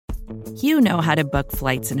You know how to book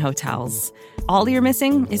flights and hotels. All you're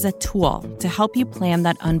missing is a tool to help you plan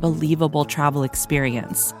that unbelievable travel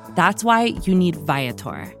experience. That's why you need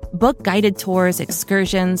Viator. Book guided tours,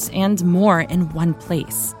 excursions, and more in one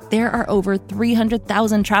place. There are over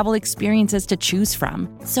 300,000 travel experiences to choose from,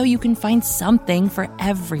 so you can find something for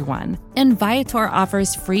everyone. And Viator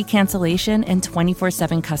offers free cancellation and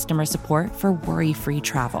 24/7 customer support for worry-free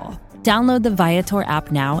travel. Download the Viator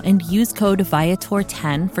app now and use code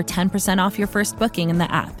Viator10 for 10% off your first booking in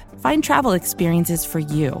the app. Find travel experiences for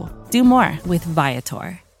you. Do more with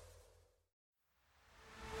Viator.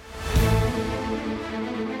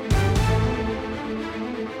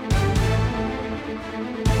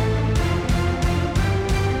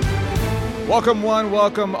 Welcome one,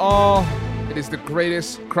 welcome all. It is the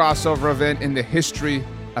greatest crossover event in the history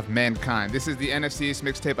of mankind. This is the NFC East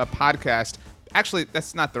Mixtape, a podcast. Actually,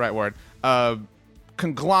 that's not the right word.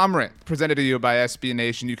 Conglomerate presented to you by SB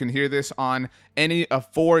Nation. You can hear this on any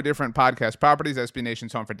of 4 different podcast properties. SB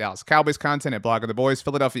Nation's home for Dallas Cowboys content at Blog of the Boys,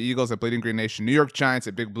 Philadelphia Eagles at Bleeding Green Nation, New York Giants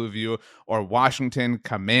at Big Blue View, or Washington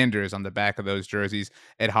Commanders on the back of those jerseys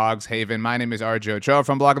at Hogs Haven. My name is RJ Ochoa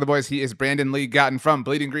from Blog of the Boys. He is Brandon Lee Gotten from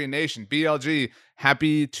Bleeding Green Nation. BLG,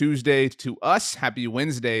 happy Tuesday to us. Happy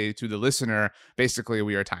Wednesday to the listener. Basically,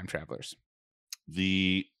 we are time travelers.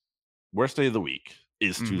 The worst day of the week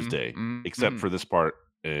is Tuesday, except for this part,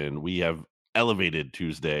 and we have elevated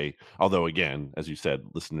Tuesday. Although, again, as you said,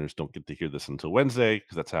 listeners don't get to hear this until Wednesday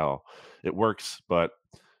because that's how it works. But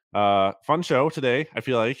fun show today, I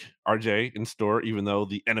feel like. RJ in store, even though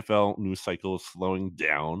the NFL news cycle is slowing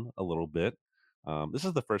down a little bit. This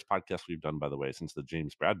is the first podcast we've done, by the way, since the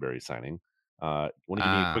James Bradbury signing. Want to give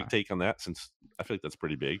me a quick take on that, since I feel like that's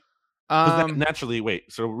pretty big? Naturally,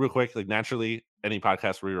 naturally, any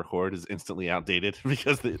podcast we record is instantly outdated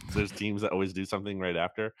because there's teams that always do something right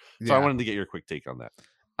after. So I wanted to get your quick take on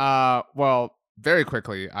that. Well, very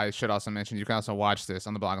quickly, I should also mention you can also watch this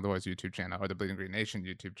on the Blog of the Boys YouTube channel or the Bleeding Green Nation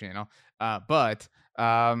YouTube channel. But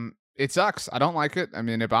it sucks. I don't like it. I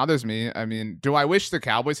mean, it bothers me. I mean, do I wish the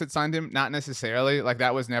Cowboys had signed him? Not necessarily. Like,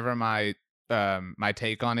 that was never my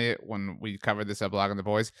take on it when we covered this at Blog of the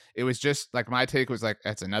Boys. It was just like, my take was like,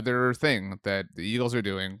 that's another thing that the Eagles are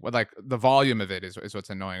doing. With like, the volume of it is what's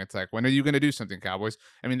annoying. It's like, when are you going to do something, Cowboys?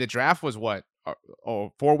 I mean, the draft was what?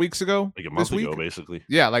 4 weeks ago? Like a month ago, basically.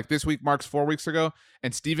 Yeah, like this week marks 4 weeks ago.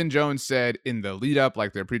 And Stephen Jones said in the lead up,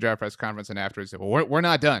 like their pre-draft press conference and afterwards, well, we're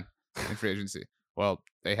not done in free agency. Well,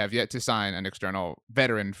 they have yet to sign an external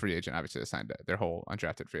veteran free agent. Obviously, they signed their whole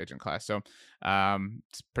undrafted free agent class. So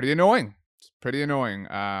it's pretty annoying. When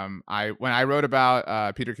I wrote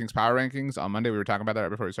about Peter King's power rankings on Monday, we were talking about that right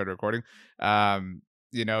before we started recording.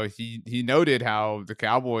 He noted how the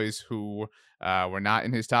Cowboys, who were not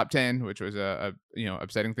in his top 10, which was a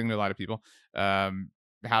upsetting thing to a lot of people,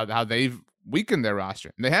 how they've weakened their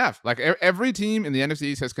roster. And they have. Like, every team in the NFC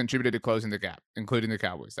East has contributed to closing the gap, including the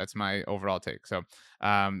Cowboys. That's my overall take. So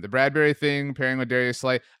the Bradbury thing, pairing with Darius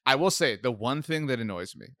Slay, I will say the one thing that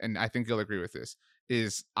annoys me, and I think you'll agree with this,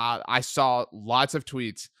 is I saw lots of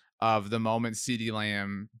tweets of the moment CeeDee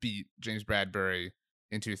Lamb beat James Bradbury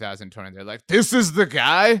in 2020. They're like, this is the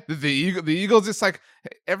guy? The Eagles, it's like,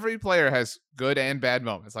 every player has good and bad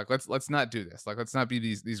moments. Like, let's not do this. Like, let's not be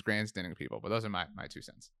these grandstanding people. But those are my 2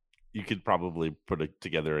 cents. You could probably put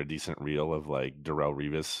together a decent reel of like Darrelle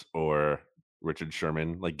Revis or Richard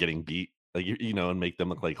Sherman, like getting beat, like, and make them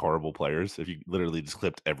look like horrible players. If you literally just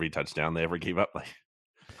clipped every touchdown they ever gave up, like,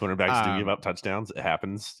 cornerbacks do give up touchdowns. It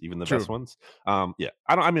happens, even the best ones. I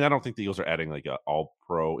don't think the Eagles are adding like a all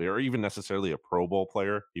pro or even necessarily a Pro Bowl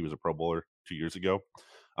player. He was a Pro Bowler 2 years ago.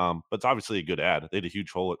 But it's obviously a good add. They had a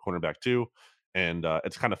huge hole at cornerback too. And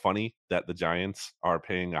it's kind of funny that the Giants are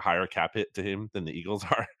paying a higher cap hit to him than the Eagles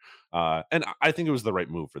are. And I think it was the right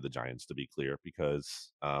move for the Giants, to be clear,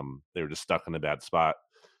 because they were just stuck in a bad spot.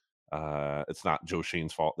 It's not Joe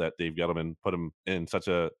Shane's fault that Dave Gettleman put him in such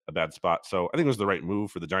a bad spot. So I think it was the right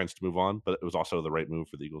move for the Giants to move on, but it was also the right move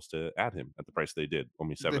for the Eagles to add him at the price they did,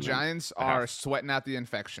 only $7. The Giants are sweating out the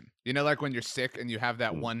infection. Like when you're sick and you have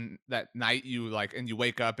that that night you like, and you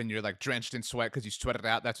wake up and you're like drenched in sweat because you sweated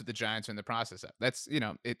out. That's what the Giants are in the process of. That's,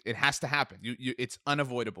 it has to happen. It's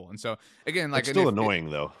unavoidable. And so again, like, it's still annoying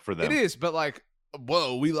though for them. It is, but like,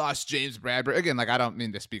 whoa, we lost James Bradbury again. Like, I don't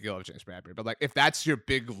mean to speak ill of James Bradbury, but like, if that's your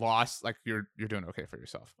big loss, like you're doing okay for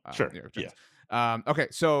yourself. Sure. New York Yeah. Giants. Okay,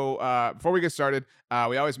 so before we get started,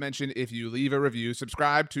 we always mention if you leave a review,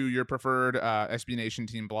 subscribe to your preferred SB Nation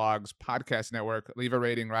team blogs podcast network, leave a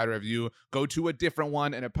rating, write a review, go to a different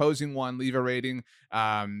one, an opposing one, leave a rating.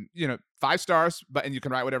 5 stars, and you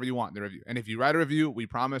can write whatever you want in the review. And if you write a review, we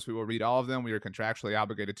promise we will read all of them. We are contractually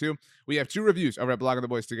obligated to. We have 2 reviews over at Blog of the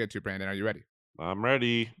Boys to get to. Brandon, are you ready? I'm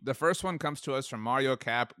ready. The first one comes to us from Mario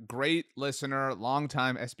Cap, great listener,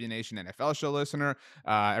 longtime SB Nation NFL show listener.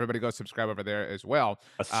 Everybody go subscribe over there as well.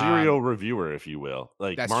 A serial reviewer, if you will.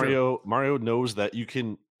 Like Mario knows that you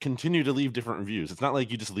can continue to leave different reviews. It's not like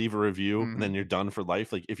you just leave a review and then you're done for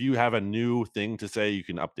life. Like if you have a new thing to say, you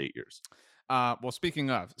can update yours. Well, speaking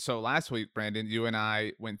of, so last week, Brandon, you and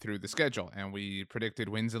I went through the schedule and we predicted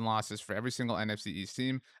wins and losses for every single NFC East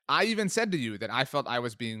team. I even said to you that I felt I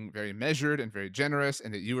was being very measured and very generous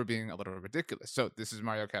and that you were being a little ridiculous. So this is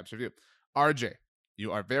Mario Cap's review. RJ,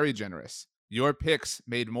 you are very generous. Your picks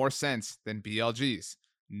made more sense than BLG's.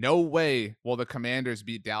 No way will the Commanders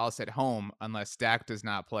beat Dallas at home unless Dak does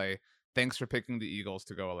not play. Thanks for picking the Eagles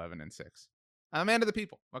to go 11-6. I'm a man of the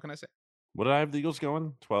people. What can I say? What did I have the Eagles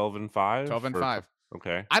going? 12-5? 12-5.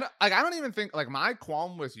 Okay. I don't even think like my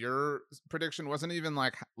qualm with your prediction wasn't even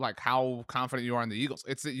like how confident you are in the Eagles.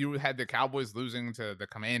 It's that you had the Cowboys losing to the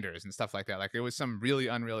Commanders and stuff like that. Like it was some really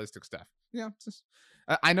unrealistic stuff. Yeah.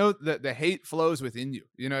 I know that the hate flows within you,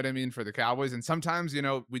 you know what I mean, for the Cowboys. And sometimes,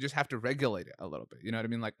 we just have to regulate it a little bit. You know what I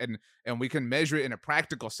mean? Like, and we can measure it in a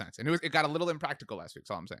practical sense. And it got a little impractical last week.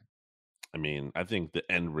 That's all I'm saying. I mean, I think the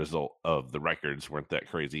end result of the records weren't that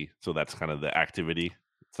crazy. So that's kind of the activity.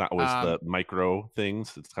 It's not always the micro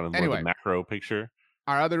things. It's kind of more the macro picture.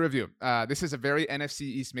 Our other review. This is a very NFC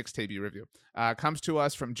East Mixtape review. Comes to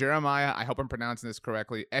us from Jeremiah. I hope I'm pronouncing this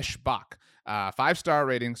correctly. Eschbach. 5-star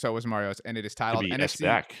rating. So was Mario's. And it is titled NFC.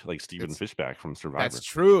 Eschbach, like Stephen Fishbach from Survivor.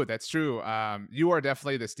 That's true. You are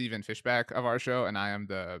definitely the Stephen Fishbach of our show. And I am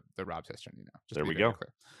the Rob Sestrany now. There we go.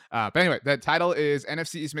 But anyway, the title is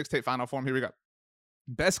NFC East Mixtape Final Form. Here we go.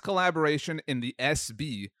 Best collaboration in the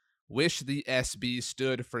SB. Wish the SB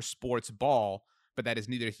stood for sports ball, but that is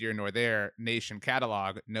neither here nor there. Nation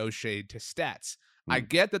catalog, no shade to stats. I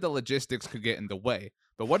get that the logistics could get in the way,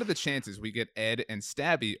 but what are the chances we get Ed and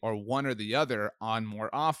Stabby or one or the other on more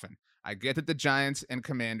often? I get that the Giants and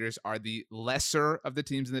Commanders are the lesser of the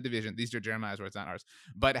teams in the division. These are Jeremiah's words, not ours.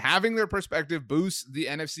 But having their perspective boosts the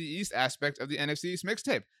NFC East aspect of the NFC East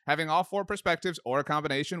mixtape. Having all 4 perspectives or a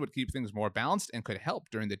combination would keep things more balanced and could help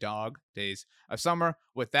during the dog days of summer.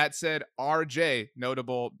 With that said, RJ,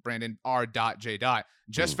 notable Brandon R.J.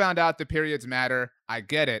 Just found out the periods matter. I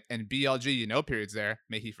get it. And BLG, periods there.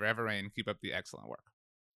 May he forever reign. Keep up the excellent work.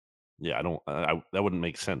 Yeah, I don't. That wouldn't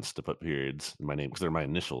make sense to put periods in my name because they're my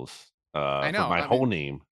initials. I know. For my whole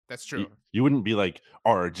name. That's true. You wouldn't be like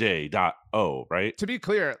RJ.O, right? To be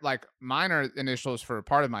clear, like mine are initials for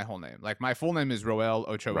part of my whole name. Like my full name is Roel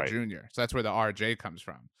Ochoa Jr. So that's where the RJ comes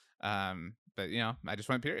from. But I just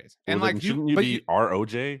went periods. Well, and like shouldn't you be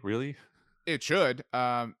ROJ? Really? It should.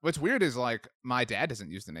 What's weird is like my dad doesn't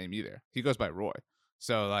use the name either. He goes by Roy.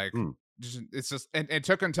 So like. It's just and it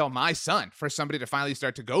took until my son for somebody to finally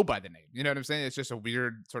start to go by the name. You know what I'm saying? It's just a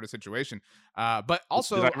weird sort of situation. But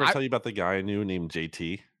also, did I ever tell you about the guy I knew named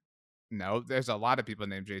JT? No, there's a lot of people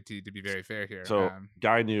named JT, to be very fair here. So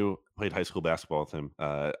guy I knew, played high school basketball with him.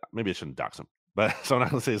 Maybe I shouldn't dox him, but so I'm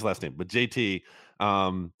not gonna say his last name. But JT,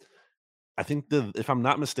 I think if I'm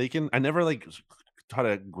not mistaken, I never like had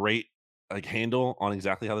a great like handle on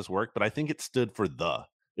exactly how this worked, but I think it stood for the.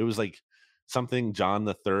 It was like something John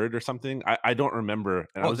the Third or something. I don't remember.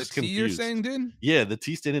 And I was just confused. You're saying, dude? Yeah, the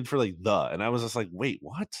T stood for like the, and I was just like, wait,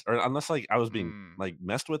 what? Or unless like I was being like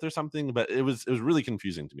messed with or something. But it was really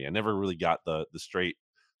confusing to me. I never really got the straight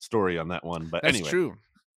story on that one. But anyway,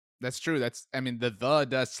 That's true. The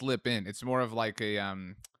does slip in. It's more of like a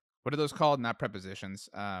what are those called? Not prepositions.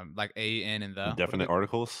 Like a, in, and the. Indefinite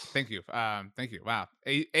articles. Thank you. Thank you. Wow.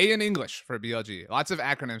 A in English for BLG. Lots of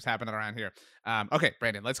acronyms happening around here. Okay,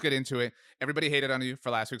 Brandon, let's get into it. Everybody hated on you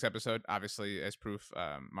for last week's episode. Obviously, as proof,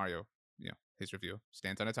 Mario, his review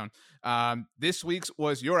stands on its own. This week's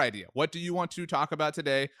was your idea. What do you want to talk about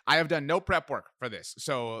today? I have done no prep work for this.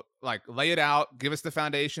 So, like, lay it out, give us the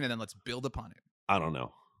foundation, and then let's build upon it. I don't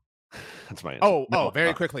know. That's my answer.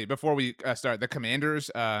 Very quickly before we start, the Commanders,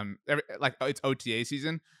 it's OTA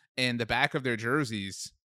season, and the back of their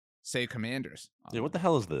jerseys say Commanders. Yeah, what the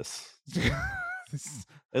hell is this? It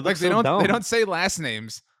looks like they don't say last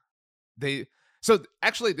names. So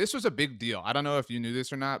actually, this was a big deal. I don't know if you knew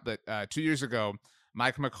this or not, but 2 years ago,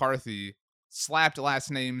 Mike McCarthy slapped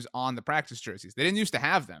last names on the practice jerseys. They didn't used to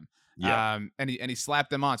have them. Yeah. And he slapped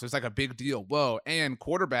them on. So it's like a big deal. Whoa. And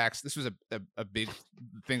quarterbacks, this was a big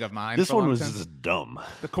thing of mine This for a one long was time. just dumb.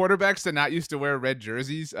 The quarterbacks did not used to wear red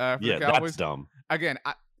jerseys for the Yeah, Cowboys. that's dumb. Again,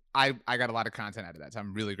 I got a lot of content out of that, so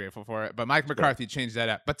I'm really grateful for it. But Mike McCarthy changed that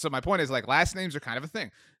up. But so my point is, like, last names are kind of a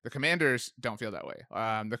thing. The Commanders don't feel that way.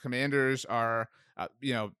 The Commanders are,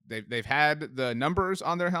 they've had the numbers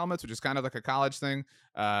on their helmets, which is kind of like a college thing.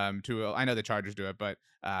 I know the Chargers do it, but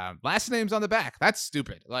last names on the back, that's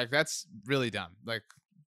stupid. Like, that's really dumb. Like,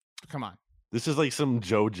 come on. This is like some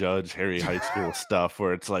Joe Judge, Harry High School stuff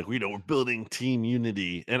where it's like, we're building team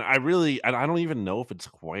unity. And I don't even know if it's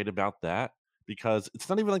quite about that, because it's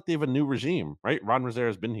not even like they have a new regime, right? Ron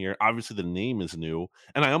Rivera's been here. Obviously, the name is new.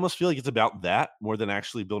 And I almost feel like it's about that more than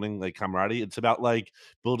actually building like camaraderie. It's about like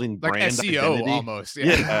building Like brand SEO identity. almost.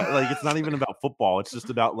 Yeah, like it's not even about football. It's just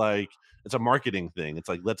about like, it's a marketing thing. It's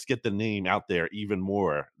like, let's get the name out there even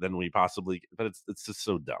more than we possibly, but it's just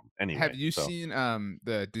so dumb. Anyway, have you seen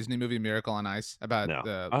the Disney movie Miracle on Ice about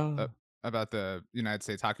No. the United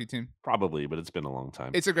States hockey team? Probably, but it's been a long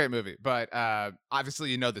time. It's a great movie, but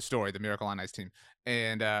obviously you know the story, the Miracle on Ice team.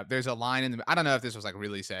 And there's a line in the, I don't know if this was like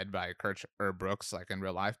really said by Kurt or Brooks like in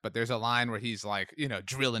real life, but there's a line where he's like,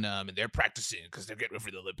 drilling them and they're practicing because they're getting ready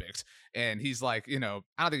for the Olympics. And he's like, I don't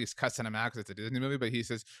think he's cussing them out because it's a Disney movie, but he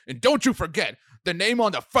says, and don't you forget, the name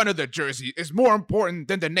on the front of the jersey is more important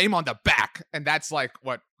than the name on the back. And that's like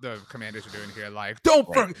what the Commanders are doing here. Like, don't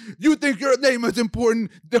forget, you think your name is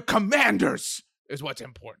important? The Commanders is what's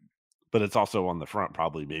important. But it's also on the front,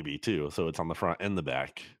 probably, maybe too. So it's on the front and the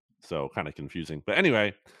back. So kind of confusing. But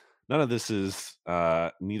anyway, none of this is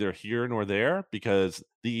neither here nor there, because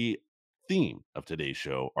the theme of today's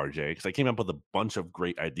show, RJ, because I came up with a bunch of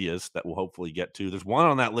great ideas that we'll hopefully get to. There's one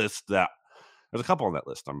on that list that there's a couple on that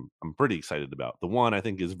list I'm pretty excited about. The one I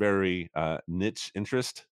think is very niche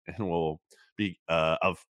interest and will be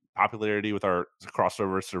of popularity with our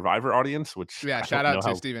crossover Survivor audience, which Yeah, I shout don't know out to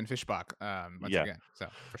how. Steven Fishbach once Yeah. again. So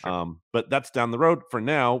for sure. But that's down the road. For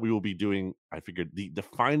now, we will be doing, I figured, the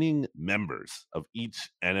defining members of each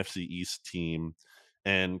NFC East team,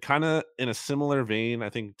 and kind of in a similar vein, I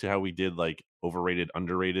think, to how we did like overrated,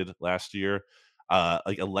 underrated last year,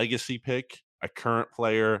 like a legacy pick, a current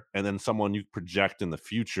player, and then someone you project in the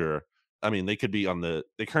future. I mean, they could be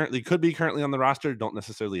currently on the roster, don't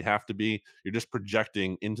necessarily have to be. You're just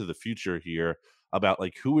projecting into the future here about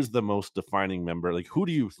like who is the most defining member, like who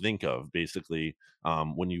do you think of basically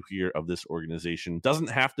when you hear of this organization.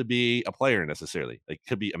 Doesn't have to be a player necessarily, like it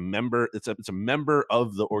could be a member. It's a member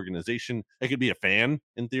of the organization. It could be a fan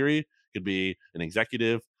in theory, it could be an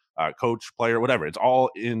executive, coach, player, whatever. It's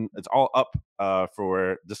all up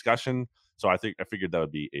for discussion. So I figured that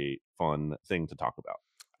would be a fun thing to talk about.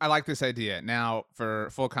 I like this idea. Now, for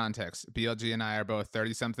full context, BLG and I are both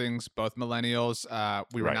 30-somethings, both millennials.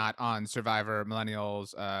 We were Right. not on Survivor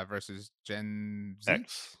millennials versus Gen Z.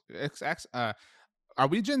 X. Are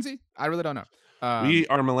we Gen Z? I really don't know. We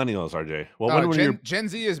are millennials, RJ. Well, Gen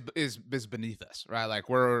Z is beneath us, right? Like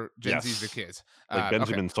we're Gen Z's the kids. Like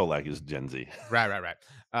Benjamin Solak is Gen Z. Right.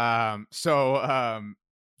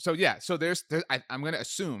 So yeah, so I'm gonna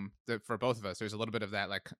assume that for both of us, there's a little bit of that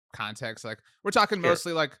like context. Like we're talking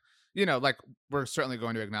mostly like like we're certainly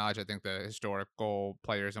going to acknowledge, I think, the historical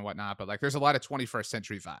players and whatnot, but like there's a lot of 21st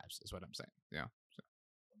century vibes, is what I'm saying. Yeah. So,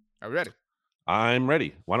 are we ready? I'm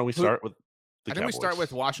ready. Why don't we start with the I think Cowboys? we start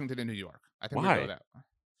with Washington and New York. I think Why? we go that.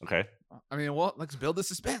 Okay. I mean, well, let's build the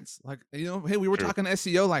suspense. Like, hey, we were talking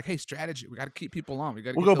SEO, like, hey, strategy. We got to keep people on.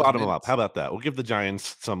 We'll go bottom up. How about that? We'll give the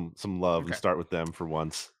Giants some love and start with them for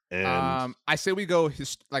once. And I say we go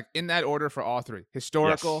like in that order for all three: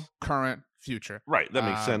 historical, current, future. Right. That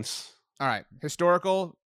makes sense. All right.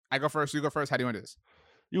 Historical. I go first. You go first. How do you want to do this?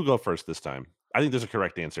 You go first this time. I think there's a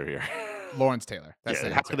correct answer here. Lawrence Taylor. That's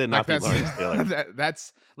how could it not be Lawrence Taylor?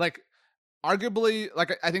 That's like arguably,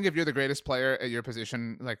 like, I think if you're the greatest player at your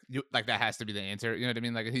position, like that has to be the answer. You know what I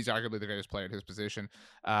mean? Like he's arguably the greatest player at his position.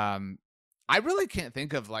 I really can't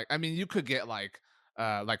think of like, I mean, you could get like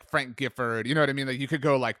Frank Gifford, you know what I mean? Like you could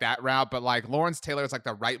go like that route, but like Lawrence Taylor is like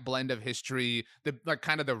the right blend of history, the like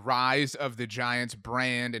kind of the rise of the Giants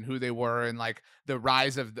brand and who they were, and like the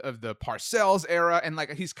rise of the Parcells era, and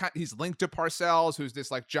like he's linked to Parcells, who's this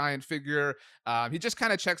like giant figure. He just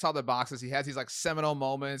kind of checks all the boxes. He has these like seminal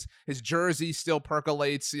moments. His jersey still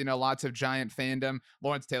percolates, lots of Giant fandom.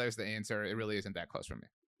 Lawrence Taylor's the answer. It really isn't that close for me.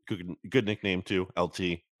 Good nickname too,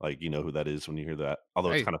 LT. Like you know who that is when you hear that.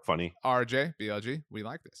 Although it's kind of funny. RJ, BLG, we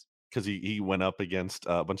like this because he went up against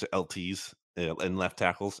a bunch of LTs and left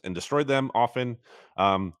tackles and destroyed them often.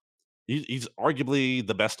 he's arguably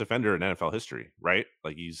the best defender in NFL history, right?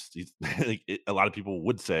 Like he's like a lot of people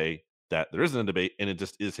would say that there isn't a debate, and it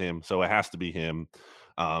just is him. So it has to be him.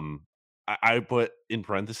 I put in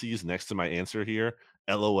parentheses next to my answer here,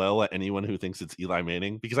 LOL at anyone who thinks it's Eli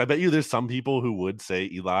Manning, because I bet you there's some people who would say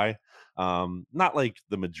Eli. Not like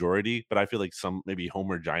the majority, but I feel like some maybe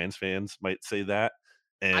Homer Giants fans might say that.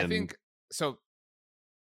 I And think so.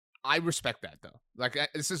 I respect that though. Like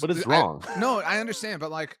this is but it's wrong. no, I understand,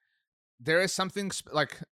 but like there is something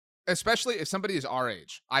like especially if somebody is our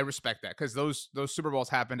age, I respect that because those Super Bowls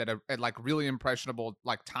happened at like really impressionable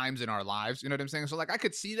like times in our lives. You know what I'm saying? So like I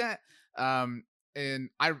could see that. And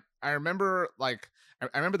I remember like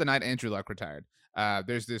I remember the night Andrew Luck retired.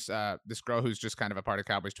 There's this girl who's just kind of a part of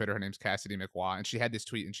Cowboys Twitter. Her name's Cassidy McWaw, and she had this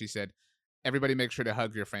tweet and she said, "Everybody make sure to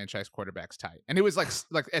hug your franchise quarterbacks tight." And it was like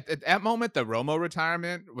at that moment, the Romo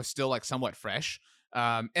retirement was still like somewhat fresh.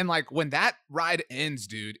 And like when that ride ends,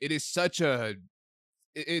 dude, it is such a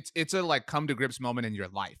it's a like come to grips moment in your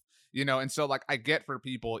life, you know. And so like I get for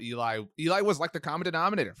people, Eli was like the common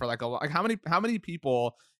denominator for like like how many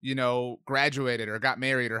people, you know, graduated or got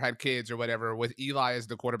married or had kids or whatever with Eli as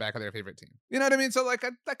the quarterback of their favorite team. You know what I mean? So like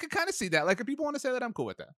I could kind of see that. Like if people want to say that, I'm cool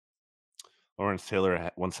with that. Lawrence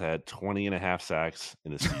Taylor once had 20 and a half sacks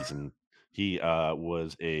in a season. He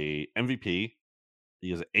was a MVP.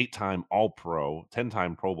 He is an 8-time All-Pro,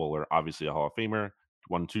 10-time Pro Bowler, obviously a Hall of Famer,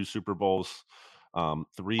 won 2 Super Bowls, Also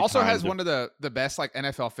 3-time has one of the best like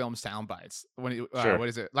NFL film sound bites when he sure, what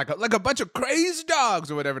is it like a bunch of crazy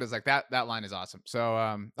dogs or whatever it is, like that line is awesome. So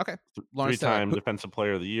okay, Lawrence Taylor. 3-time Defensive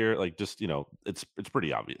Player of the Year. Like just, it's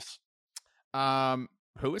pretty obvious.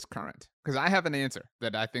 Who is current? Because I have an answer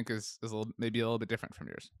that I think is maybe a little bit different from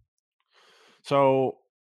yours. So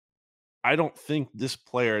I don't think this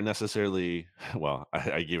player necessarily well,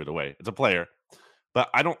 I gave it away. It's a player. But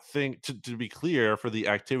I don't think to be clear for the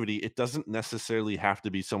activity, it doesn't necessarily have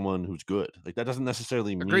to be someone who's good. Like that doesn't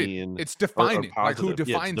necessarily Agreed. mean It's or defining, like who positive.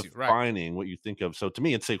 Yeah, it's defines you, right? defining what you think of. So to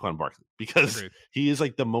me, it's Saquon Barkley because Agreed. he is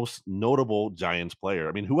like the most notable Giants player.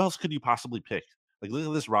 I mean, who else could you possibly pick? Like look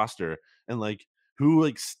at this roster and like who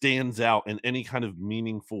like stands out in any kind of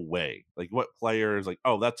meaningful way. Like what player is like,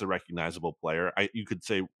 oh, that's a recognizable player. You could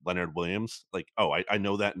say Leonard Williams. Like, oh, I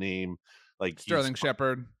know that name. Like he's Sterling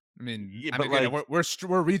Shepard. yeah, I but mean, you know, like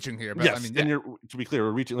we're reaching here, but I yes, mean, and yeah, you're to be clear,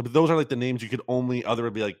 we're reaching but those are, like, the names you could only other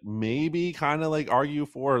would be, like, maybe kinda, like, argue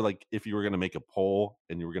for, like, if you were gonna make a poll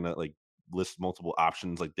and you were gonna, like, list multiple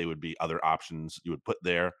options, like, they would be other options you would put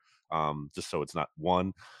there, just so it's not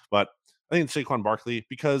one, but I think it's Saquon Barkley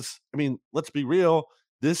because, I mean, let's be real,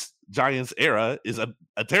 this Giants era is a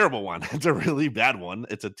terrible one. It's a really bad one.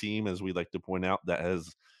 It's a team, as we like to point out, that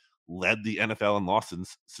has led the NFL in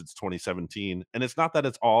losses since 2017. And it's not that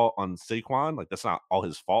it's all on Saquon, like that's not all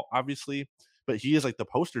his fault, obviously, but he is like the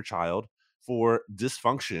poster child for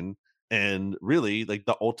dysfunction and really like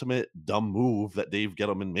the ultimate dumb move that Dave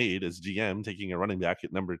Gettleman made as GM, taking a running back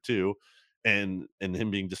at number 2 and him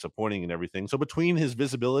being disappointing and everything. So between his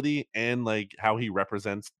visibility and like how he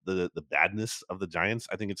represents the badness of the Giants,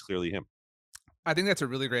 I think it's clearly him. I think that's a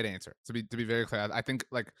really great answer. To be very clear, I think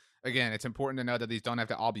like again, it's important to know that these don't have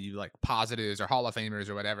to all be like positives or Hall of Famers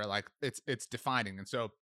or whatever. Like it's defining, and so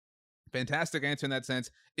fantastic answer in that sense.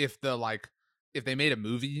 If they made a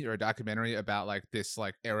movie or a documentary about like this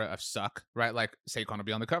like era of suck, right? Like Saquon will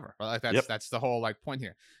be on the cover, right? Like Yep. that's the whole like point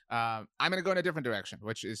here. I'm gonna go in a different direction,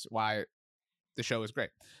 which is why the show is great.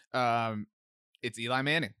 Um, it's Eli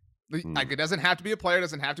Manning. Like Mm. it doesn't have to be a player,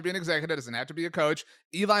 doesn't have to be an executive, doesn't have to be a coach.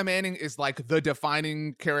 Eli Manning is like the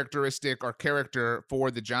defining characteristic or character for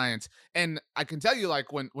the Giants. And I can tell you,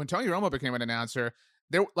 like when Tony Romo became an announcer,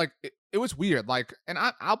 there like it was weird. Like, and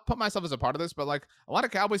I'll put myself as a part of this, but like a lot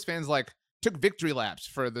of Cowboys fans like took victory laps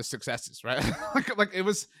for the successes, right? like it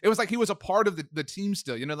was like he was a part of the team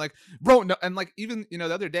still, you know, like bro, no, and like even you know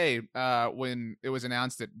the other day when it was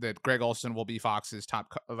announced that Greg Olson will be Fox's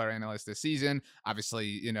top color analyst this season, obviously,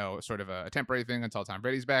 you know, sort of a temporary thing until Tom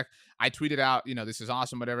Brady's back. I tweeted out, you know, this is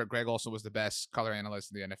awesome, whatever. Greg Olson was the best color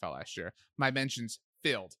analyst in the NFL last year. My mentions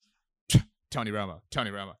filled. Tony Romo.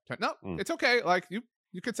 No, Mm. it's okay. Like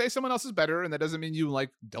you could say someone else is better, and that doesn't mean you like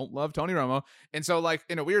don't love Tony Romo. And so like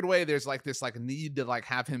in a weird way, there's like this like need to like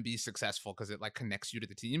have him be successful because it like connects you to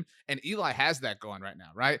the team. And Eli has that going right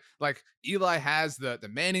now, right? Like Eli has the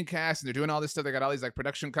Manning cast, and they're doing all this stuff. They got all these like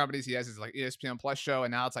production companies. He has his like ESPN Plus show,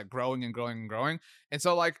 and now it's like growing and growing and growing. And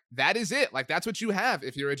so like that is it. Like that's what you have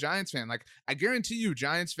if you're a Giants fan. Like I guarantee you,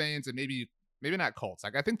 Giants fans and maybe not Colts.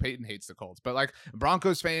 Like I think Peyton hates the Colts, but like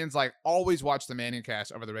Broncos fans like always watch the Manning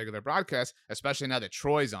cast over the regular broadcast, especially now that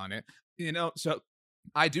Troy's on it. You know, so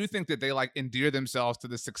I do think that they like endear themselves to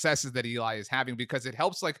the successes that Eli is having because it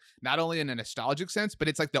helps like not only in a nostalgic sense, but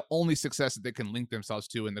it's like the only success that they can link themselves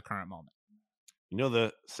to in the current moment. You know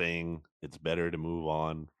the saying, it's better to move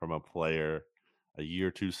on from a player a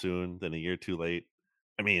year too soon than a year too late.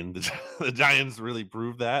 I mean, the Giants really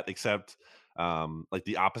proved that, except like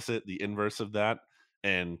the opposite, the inverse of that,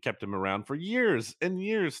 and kept him around for years and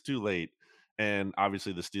years too late. And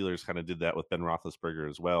obviously, the Steelers kind of did that with Ben Roethlisberger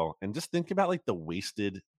as well. And just think about like the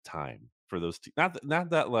wasted time for those. Not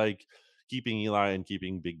that like keeping Eli and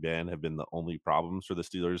keeping Big Ben have been the only problems for the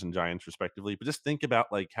Steelers and Giants respectively, but just think about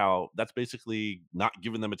like how that's basically not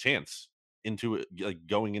giving them a chance into like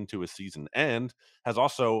going into a season, and has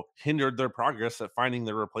also hindered their progress at finding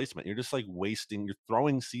their replacement. You're just like you're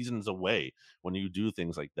throwing seasons away when you do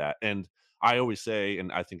things like that. And I always say,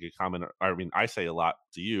 and I think I say a lot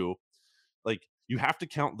to you, like you have to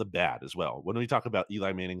count the bad as well. When we talk about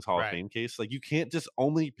Eli Manning's Hall of Right. Fame case, like you can't just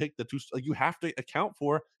only pick the two. Like you have to account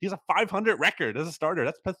for he's a 500 record as a starter.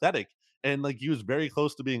 That's pathetic. And like he was very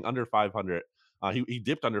close to being under 500. He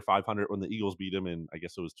dipped under 500 when the Eagles beat him in, I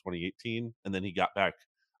guess it was 2018, and then he got back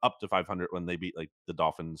up to 500 when they beat like the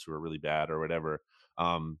Dolphins, who are really bad or whatever.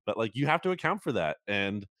 But like you have to account for that,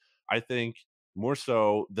 and I think more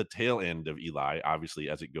so the tail end of Eli, obviously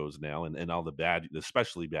as it goes now, and all the bad,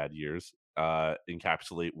 especially bad years,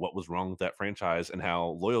 encapsulate what was wrong with that franchise and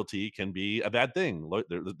how loyalty can be a bad thing.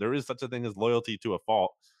 There is such a thing as loyalty to a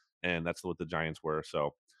fault, and that's what the Giants were.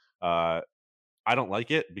 So uh, I don't like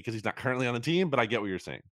it because he's not currently on the team, but I get what you're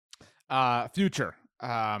saying. Future.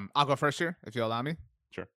 I'll go first here if you allow me.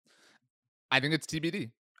 Sure. I think it's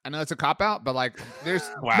TBD. I know it's a cop out, but like there's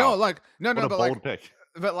Wow. no, What a but bold like pick.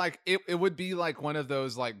 but like it would be like one of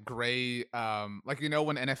those like gray like you know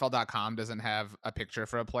when NFL.com doesn't have a picture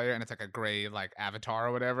for a player and it's like a gray like avatar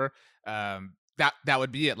or whatever. That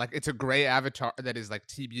would be it. Like it's a gray avatar that is like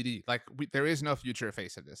TBD. Like there is no future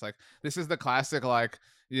face of this. Like this is the classic like,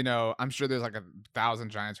 you know, I'm sure there's like 1,000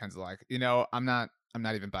 Giants fans like, you know, I'm not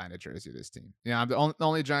even buying a jersey of this team. You know, the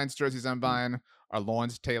only Giants jerseys I'm Mm. buying are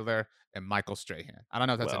Lawrence Taylor and Michael Strahan. I don't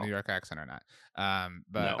know if that's a New Well, York accent or not.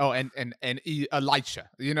 But no. oh, Elisha.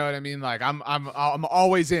 You know what I mean? Like I'm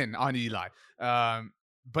always in on Eli.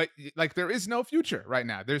 But like there is no future right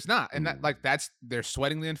now. There's not, and that like they're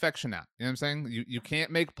sweating the infection now. You know what I'm saying? You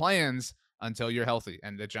can't make plans until you're healthy,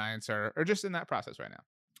 and the Giants are just in that process right now.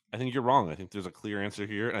 I think you're wrong. I think there's a clear answer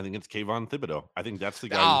here, and I think it's Kayvon Thibodeau. I think that's the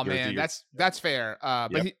guy whose Oh jersey man, you're. that's fair.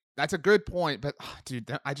 But Yep. that's a good point. But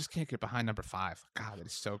dude, I just can't get behind number 5. God, that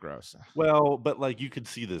is so gross. Well, but, like, you could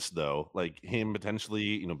see this, though, like, him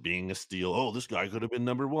potentially, being a steal, "Oh, this guy could have been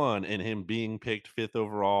number 1," and him being picked 5th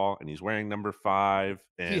overall, and he's wearing number 5,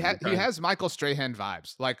 and the He Giants. has Michael Strahan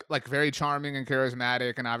vibes, like very charming and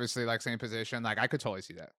charismatic, and obviously like same position. Like I could totally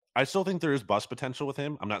see that. I still think there is bust potential with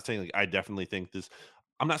him. I'm not saying, like, I definitely think this.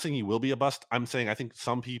 I'm not saying he will be a bust. I'm saying I think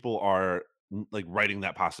some people are, like, writing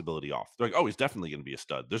that possibility off. They're like, "Oh, he's definitely gonna be a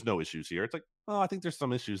stud. There's no issues here." It's like, "Oh, I think there's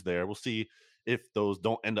some issues there. We'll see if those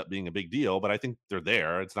don't end up being a big deal," but I think they're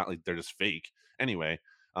there. It's not like they're just fake. Anyway,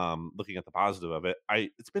 looking at the positive of it,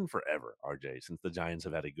 it's been forever, RJ, since the Giants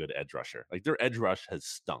have had a good edge rusher. Like, their edge rush has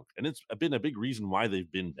stunk, and it's been a big reason why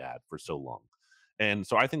they've been bad for so long. And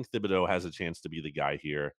so I think Thibodeau has a chance to be the guy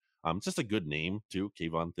here. It's just a good name too,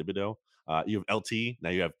 Kayvon Thibodeau. You have LT, now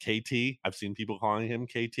you have KT. I've seen people calling him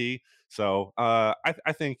KT. So I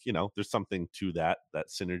think there's something to that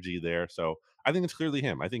synergy there. So I think it's clearly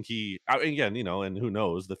him. I think again, and who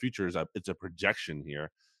knows, the future it's a projection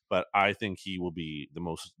here, but I think he will be the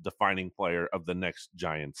most defining player of the next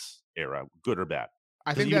Giants era, good or bad.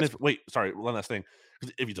 I Because think even that's if wait, sorry, one last thing.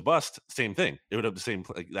 Because if he's a bust, same thing. It would have the same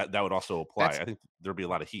like that would also apply. that's I think there'd be a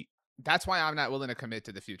lot of heat. that's why I'm not willing to commit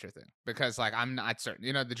to the future thing because like I'm not certain.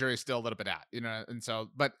 You know, the jury's still a little bit out. You know, and so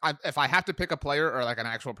but if I have to pick a player or like an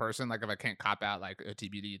actual person, like if I can't cop out like a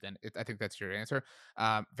TBD, then I think that's your answer.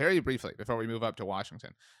 Very briefly before we move up to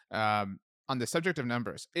Washington. On the subject of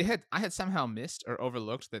numbers, I had somehow missed or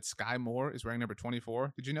overlooked that Sky Moore is wearing number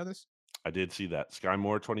 24. Did you know this? I did see that. Sky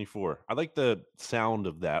Moore 24. I like the sound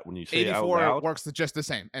of that when you say it out 84 loud. works just the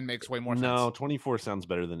same and makes way more No, sense. 24 sounds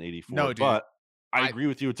better than 84, No, dude. but I I agree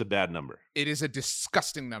with you. It's a bad number. It is a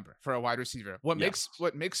disgusting number for a wide receiver. Yes.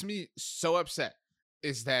 What makes me so upset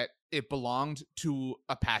is that it belonged to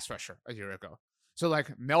a pass rusher a year ago. So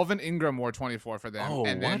like Melvin Ingram wore 24 for them, Oh,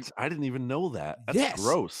 and then what? I didn't even know that. That's yes,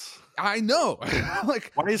 gross. I know.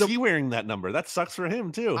 Like, why is he wearing that number? That sucks for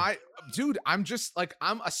him too. Dude, I'm just like,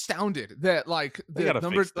 I'm astounded that like They gotta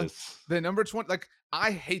fix like, this. the number 20, like, I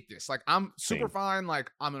hate this. Like, I'm super Same. fine. Like,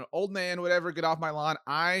 I'm an old man, whatever. Get off my lawn.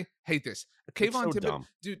 I hate this. It's Kayvon so Thibodeau, dumb.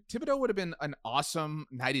 dude, Thibodeau would have been an awesome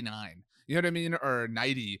 99. You know what I mean? Or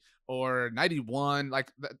 90 or 91.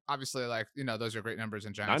 Like, obviously, like, you know, those are great numbers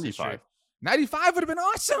in Giants 95. history. 95 would have been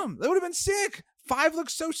awesome. That would have been sick. 5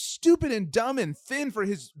 looks so stupid and dumb and thin for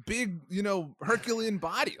his big, you know, Herculean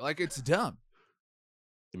body. Like, it's dumb.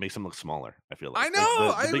 It makes him look smaller, I feel like. I know.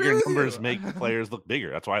 Like the I bigger agree with numbers you. make players look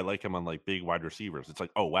bigger. That's why I like him on like big wide receivers. It's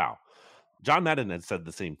like, oh wow. John Madden had said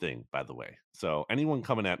the same thing, by the way. So anyone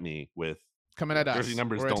coming at me with Coming at jersey us.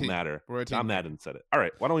 numbers We're a don't team. matter. We're a team John here. Madden said it. All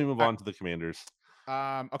right, why don't we move on to the Commanders?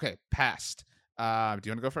 Okay, passed. Do you want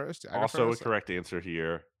to go first? I go Also first? a correct answer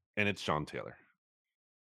here, and it's Sean Taylor.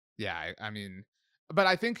 Yeah, I mean, but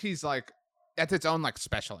I think he's like, that's its own like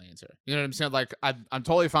special answer. You know what I'm saying? Like, I'm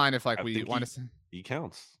totally fine if like I we think want to. He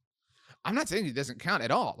counts. I'm not saying he doesn't count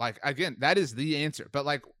at all. Like, again, that is the answer, but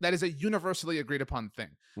like, that is a universally agreed upon thing.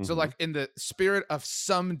 So Mhm. like, in the spirit of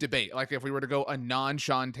some debate, like if we were to go a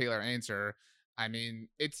non-Sean Taylor answer, I mean,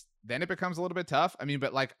 then it becomes a little bit tough. I mean,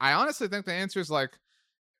 but like, I honestly think the answer is like,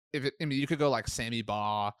 you could go like Sammy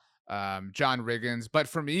Baugh, John Riggins, but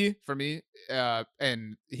for me,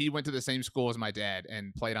 and he went to the same school as my dad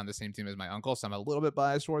and played on the same team as my uncle, so I'm a little bit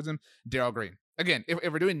biased towards him. Darrell Green. Again,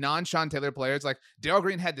 if we're doing non-Sean Taylor players, like Darrell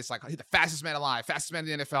Green had this, like, he's the fastest man alive, fastest man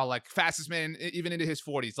in the NFL, like fastest man even into his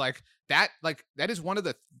 40s. Like that is one of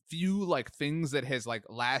the few like things that has like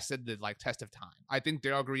lasted the like test of time. I think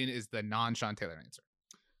Darrell Green is the non-Sean Taylor answer.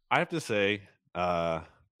 I have to say,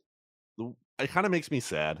 it kind of makes me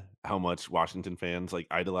sad how much Washington fans like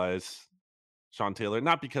idolize Sean Taylor.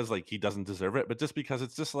 Not because like he doesn't deserve it, but just because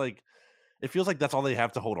it's just like it feels like that's all they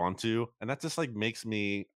have to hold on to, and that just like makes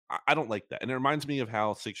me. I don't like that, and it reminds me of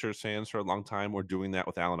how Sixers fans for a long time were doing that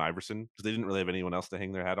with Allen Iverson because they didn't really have anyone else to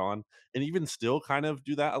hang their hat on, and even still kind of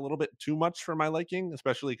do that a little bit too much for my liking,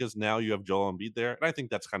 especially because now you have Joel Embiid there, and I think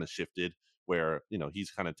that's kind of shifted where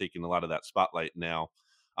he's kind of taking a lot of that spotlight now.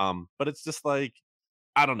 But it's just like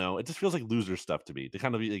I don't know. It just feels like loser stuff to me to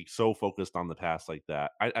kind of be like so focused on the past like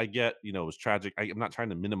that. I get, it was tragic. I'm not trying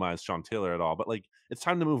to minimize Sean Taylor at all, but like it's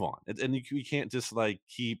time to move on. And you can't just like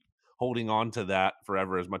keep holding on to that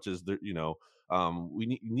forever as much as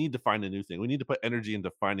we need to find a new thing. We need to put energy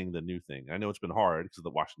into finding the new thing. I know it's been hard because the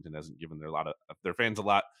Washington hasn't given their fans a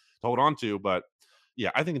lot to hold on to, but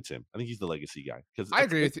yeah, I think it's him. I think he's the legacy guy because I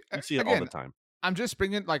agree with you. You see it all Again, the time. I'm just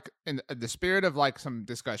bringing like in the spirit of like some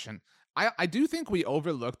discussion. I do think we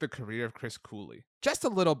overlooked the career of Chris Cooley just a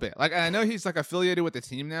little bit. Like, and I know he's like affiliated with the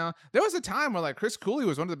team now. There was a time where like Chris Cooley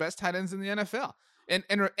was one of the best tight ends in the NFL. And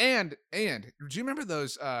do you remember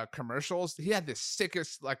those commercials? He had this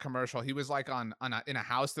sickest like commercial. He was like in a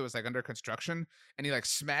house that was like under construction, and he like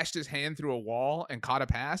smashed his hand through a wall and caught a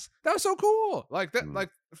pass. That was so cool. Like that,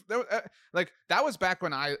 like that was back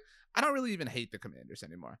when I don't really even hate the Commanders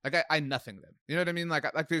anymore. Like I nothing them. You know what I mean?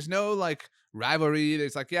 Like there's no like rivalry.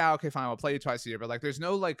 There's like, yeah, okay, fine, I'll play you twice a year, but like there's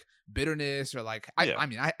no like bitterness or like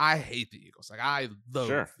I hate the Eagles. Like I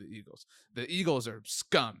loathe the Eagles. The Eagles are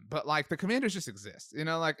scum, but like the Commanders just exist.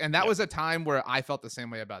 Like, and that was a time where I felt the same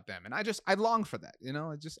way about them, and I long for that.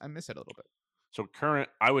 I miss it a little bit. So current,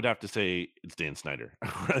 I would have to say it's Dan Snyder.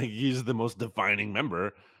 He's the most defining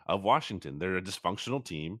member of Washington. They're a dysfunctional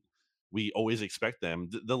team. We always expect them.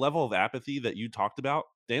 The level of apathy that you talked about,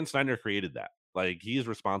 Dan Snyder created that. Like he is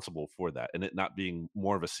responsible for that, and it not being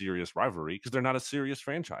more of a serious rivalry because they're not a serious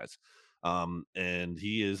franchise. And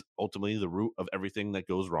he is ultimately the root of everything that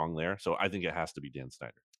goes wrong there. So I think it has to be Dan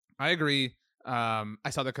Snyder. I agree. I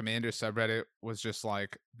saw the Commanders subreddit was just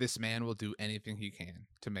like, this man will do anything he can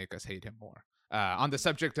to make us hate him more. On the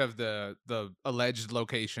subject of the alleged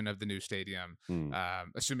location of the new stadium,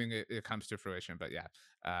 assuming it comes to fruition. But yeah,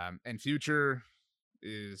 and future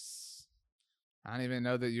is, I don't even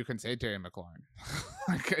know that you can say Terry McLaurin.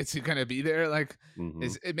 Like, is he gonna be there? Like,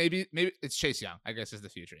 is it maybe it's Chase Young? I guess is the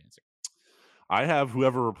future answer. I have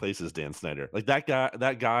whoever replaces Dan Snyder, like that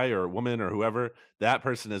guy or woman or whoever, that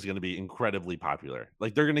person is going to be incredibly popular.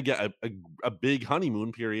 Like they're going to get a big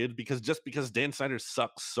honeymoon period because Dan Snyder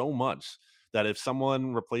sucks so much that if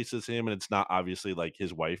someone replaces him and it's not obviously like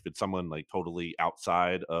his wife, it's someone like totally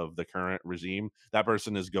outside of the current regime, that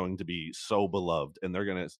person is going to be so beloved and they're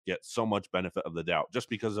going to get so much benefit of the doubt just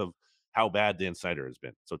because of how bad Dan Snyder has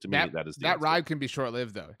been. So to me, that is the answer. Ride can be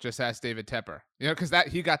short-lived though. Just ask David Tepper, because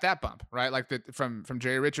he got that bump, right? Like from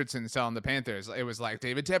Jerry Richardson selling the Panthers. It was like,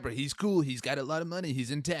 David Tepper, he's cool, he's got a lot of money,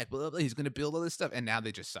 he's in tech, blah, blah, blah, he's going to build all this stuff, and now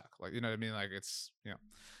they just suck. Like, you know what I mean? Like it's,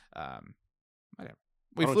 whatever.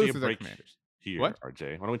 We Why don't we flew take a through the break Commanders. here, What?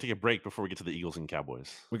 RJ? Why don't we take a break before we get to the Eagles and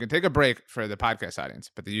Cowboys? We can take a break for the podcast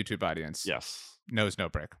audience, but the YouTube audience Yes. knows no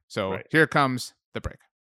break. So Right. here comes the break.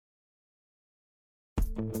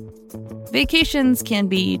 Vacations can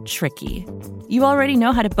be tricky. You already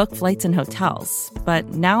know how to book flights and hotels, but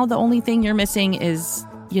now the only thing you're missing is,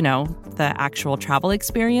 the actual travel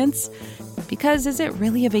experience. Because is it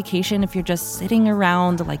really a vacation if you're just sitting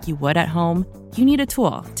around like you would at home? You need a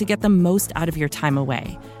tool to get the most out of your time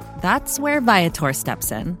away. That's where Viator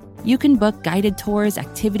steps in. You can book guided tours,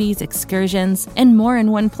 activities, excursions, and more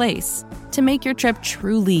in one place to make your trip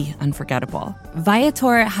truly unforgettable.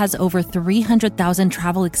 Viator has over 300,000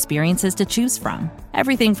 travel experiences to choose from.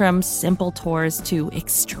 Everything from simple tours to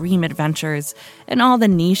extreme adventures and all the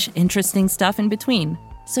niche, interesting stuff in between.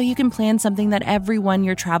 So you can plan something that everyone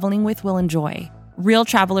you're traveling with will enjoy. Real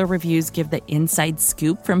traveler reviews give the inside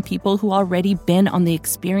scoop from people who already been on the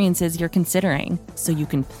experiences you're considering, so you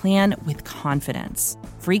can plan with confidence.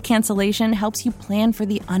 Free cancellation helps you plan for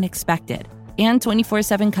the unexpected. And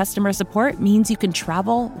 24/7 customer support means you can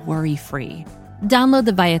travel worry-free. Download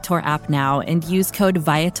the Viator app now and use code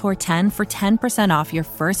Viator10 for 10% off your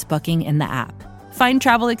first booking in the app. Find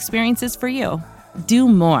travel experiences for you. Do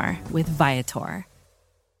more with Viator.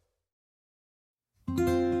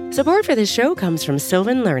 Support for this show comes from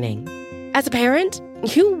Sylvan Learning. As a parent,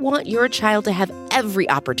 you want your child to have every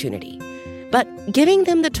opportunity, but giving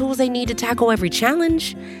them the tools they need to tackle every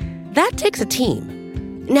challenge, that takes a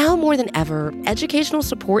team. Now more than ever, educational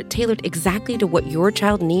support tailored exactly to what your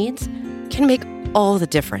child needs can make all the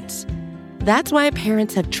difference. That's why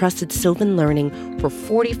parents have trusted Sylvan Learning for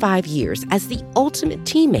 45 years as the ultimate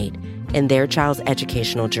teammate in their child's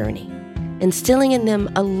educational journey, instilling in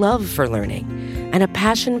them a love for learning and a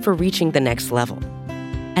passion for reaching the next level.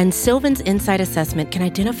 And Sylvan's Insight Assessment can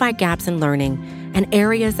identify gaps in learning and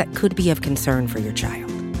areas that could be of concern for your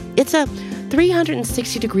child. It's a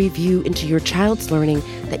 360-degree view into your child's learning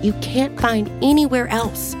that you can't find anywhere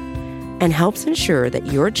else, and helps ensure that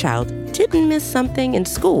your child didn't miss something in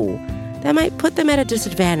school that might put them at a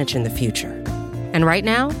disadvantage in the future. And right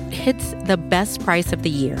now, it's the best price of the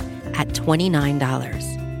year at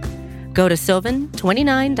 $29. Go to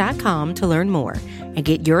sylvan29.com to learn more and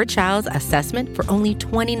get your child's assessment for only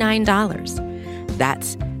 $29.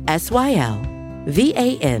 That's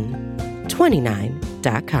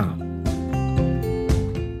SYLVAN29.com.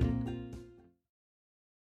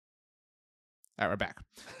 All right, we're back.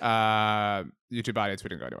 YouTube audience, we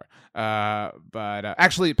didn't go anywhere. But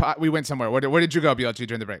actually, we went somewhere. Where did you go, BLG,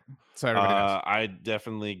 during the break? So everybody knows. I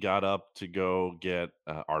definitely got up to go get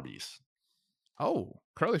Arby's. Oh,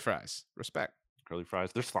 curly fries. Respect. Curly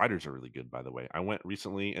fries. Their sliders are really good, by the way. I went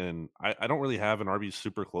recently, and I don't really have an Arby's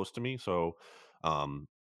super close to me, so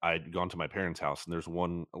I'd gone to my parents' house, and there's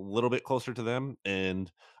one a little bit closer to them,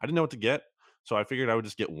 and I didn't know what to get, so I figured I would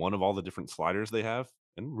just get one of all the different sliders they have,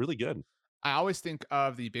 and really good. I always think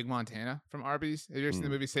of the Big Montana from Arby's. Have you ever seen the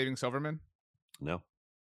movie Saving Silverman? No.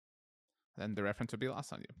 Then the reference would be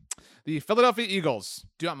lost on you. The Philadelphia Eagles.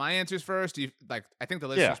 Do you want my answers first? Do you like? I think the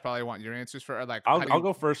listeners probably want your answers for like. I'll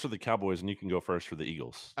go first for the Cowboys, and you can go first for the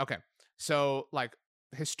Eagles. Okay, so like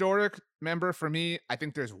historic member for me, I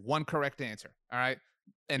think there's one correct answer. All right,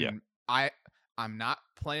 and I'm not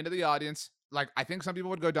playing to the audience. Like I think some people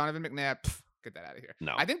would go Donovan McNabb. Get that out of here.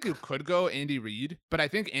 No, I think you could go Andy Reid, but I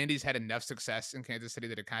think Andy's had enough success in Kansas City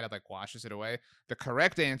that it kind of like washes it away. The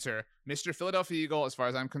correct answer, Mr. Philadelphia Eagle, as far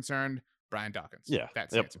as I'm concerned, Brian Dawkins. Yeah,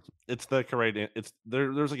 that's the answer. It's the correct. It's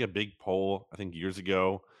there's like a big poll I think years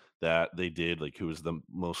ago that they did, like who was the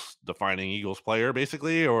most defining Eagles player,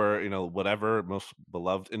 basically, or whatever, most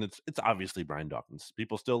beloved, and it's obviously Brian Dawkins.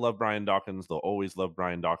 People still love Brian Dawkins. They'll always love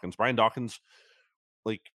Brian Dawkins. Brian Dawkins,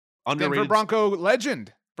 like underrated. Denver Bronco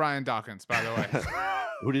legend Brian Dawkins, by the way.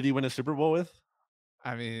 Who did he win a Super Bowl with?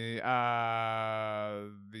 I mean,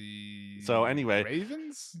 the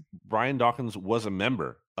Ravens. Brian Dawkins was a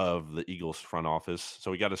member of the Eagles front office,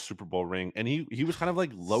 so he got a Super Bowl ring, and he was kind of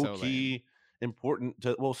like low key important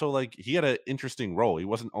to. Well, so like he had an interesting role. He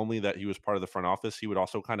wasn't only that he was part of the front office; he would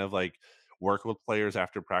also kind of like work with players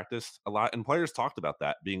after practice a lot, and players talked about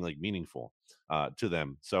that being like meaningful to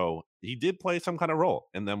them. So he did play some kind of role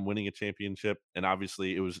in them winning a championship, and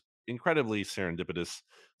obviously it was incredibly serendipitous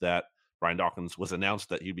that Brian Dawkins was announced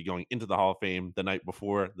that he'd be going into the Hall of Fame the night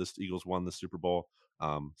before the Eagles won the Super Bowl.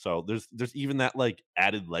 So there's even that like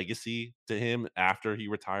added legacy to him after he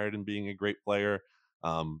retired and being a great player.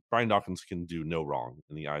 Brian Dawkins can do no wrong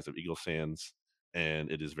in the eyes of Eagles fans, and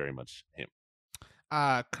it is very much him.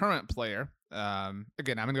 Current player.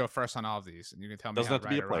 Again, I'm gonna go first on all of these, and you can tell me Doesn't how have to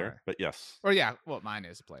be right a or wrong. player, but yes, Or yeah, well, mine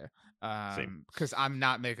is a player. same. Because I'm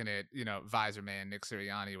not making it, visor man Nick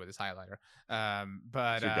Sirianni with his highlighter. It's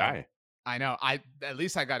But your guy. I know. At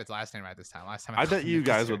least I got his last name right this time. Last time I called bet him you Nick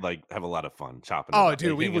guys Sirianni. would like have a lot of fun chopping it Oh, up,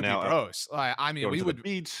 dude, like we hanging would be out, bros. I mean, going we to the would.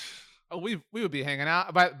 beach. Oh, we would be hanging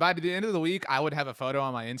out. By the end of the week, I would have a photo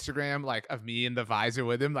on my Instagram like of me in the visor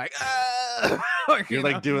with him, like, like, You're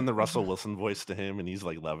like doing the Russell Wilson voice to him, and he's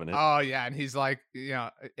like loving it. Oh yeah, and he's like,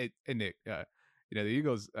 hey, Nick, the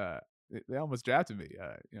Eagles, they almost drafted me,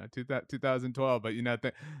 2012, but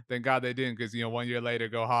thank God they didn't, because 1 year later,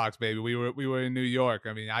 go Hawks, baby. We were in New York.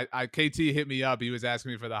 I mean, I KT hit me up. He was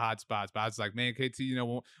asking me for the hot spots, but I was like, man, KT,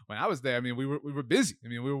 when I was there, I mean, we were busy. I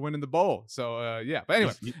mean, we were winning the bowl. So yeah, but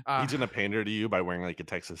anyway, he's gonna pander to you by wearing like a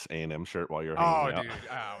Texas A&M shirt while you're oh, hanging out. dude.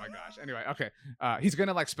 Oh my gosh. Anyway, okay. He's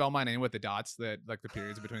gonna like spell my name with the dots, that like the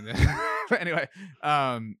periods between the. But anyway,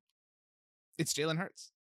 it's Jalen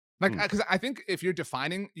Hurts. Like, because I think if you're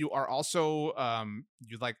defining, you are also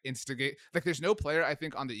you like instigate. Like, there's no player I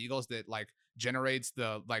think on the Eagles that like generates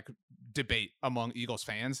the like debate among Eagles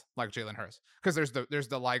fans like Jalen Hurts. Because there's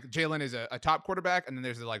the like Jalen is a top quarterback, and then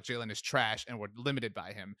there's the like Jalen is trash and we're limited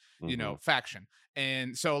by him, faction.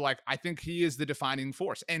 And so like I think he is the defining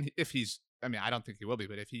force. And if he's, I mean, I don't think he will be,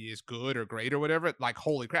 but if he is good or great or whatever, like,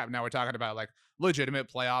 holy crap, now we're talking about like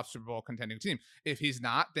legitimate playoff Super Bowl contending team. If he's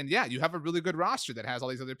not, then yeah, you have a really good roster that has all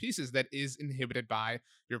these other pieces that is inhibited by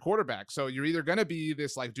your quarterback. So you're either going to be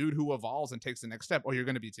this like dude who evolves and takes the next step, or you're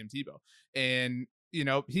going to be Tim Tebow. And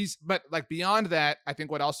but like beyond that, I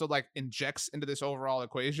think what also like injects into this overall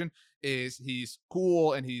equation is he's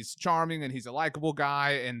cool and he's charming and he's a likable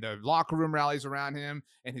guy, and the locker room rallies around him,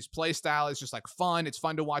 and his play style is just like fun. It's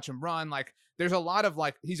fun to watch him run. Like, there's a lot of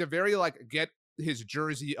like, he's a very like get his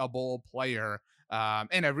jersey-able player,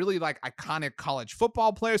 and a really like iconic college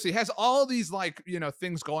football player. So he has all these like,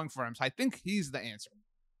 things going for him. So I think he's the answer.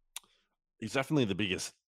 He's definitely the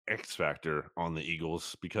biggest X factor on the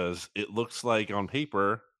Eagles, because it looks like on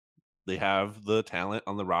paper they have the talent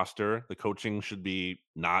on the roster. The coaching should be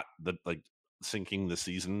not the like sinking the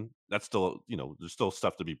season. That's still, there's still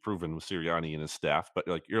stuff to be proven with Sirianni and his staff. But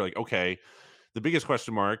like, you're like, okay, the biggest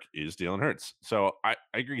question mark is Jalen Hurts. So I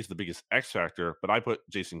agree he's the biggest X factor, but I put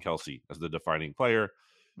Jason Kelsey as the defining player,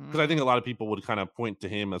 because I think a lot of people would kind of point to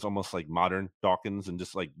him as almost like modern Dawkins, and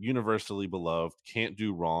just like universally beloved, can't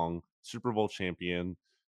do wrong, Super Bowl champion,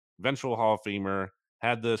 eventual Hall of Famer,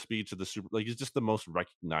 had the speech of the Super. Like, he's just the most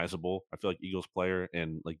recognizable, I feel like, Eagles player.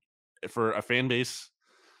 And like, for a fan base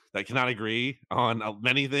that cannot agree on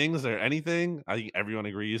many things or anything, I think everyone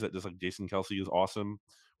agrees that just like Jason Kelsey is awesome.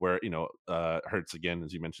 Where Hurts, again,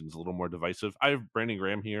 as you mentioned, is a little more divisive. I have Brandon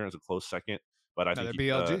Graham here as a close second, but I Another think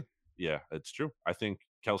BLG. yeah, it's true. I think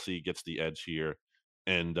Kelsey gets the edge here.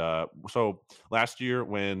 And so last year,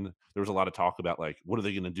 when there was a lot of talk about like, what are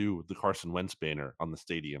they going to do with the Carson Wentz banner on the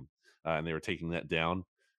stadium, and they were taking that down,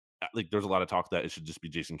 like, there's a lot of talk that it should just be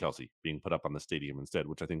Jason Kelsey being put up on the stadium instead,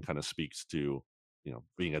 which I think kind of speaks to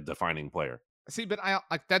being a defining player. See, but I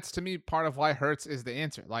like, that's to me part of why Hurts is the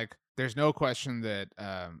answer. Like, there's no question that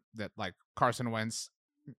that like Carson Wentz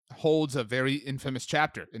holds a very infamous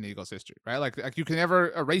chapter in the Eagles history, right? Like you can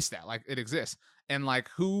never erase that. Like, it exists. And like,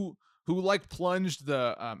 who like plunged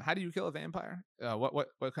the how do you kill a vampire? What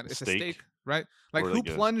kind of, it's a steak, right? Like, who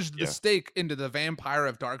plunged the stake into the vampire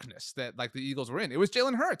of darkness that like the Eagles were in? It was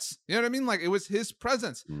Jalen Hurts. You know what I mean? Like, it was his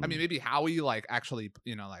presence. I mean, maybe Howie like actually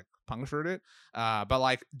like punctured it, but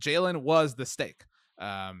like Jalen was the stake.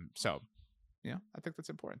 So I think that's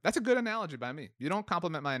important. That's a good analogy by me. You don't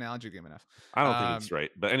compliment my analogy game enough. I don't think it's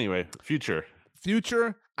right, but anyway, future.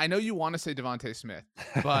 I know you want to say Devontae Smith,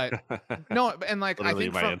 but no, and like, literally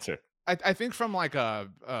I think my answer. I think from like a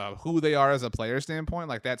who they are as a player standpoint,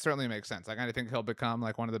 like, that certainly makes sense. Like, I think he'll become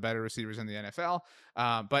like one of the better receivers in the NFL.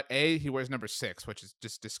 But A, he wears number 6, which is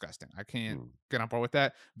just disgusting. I can't get on board with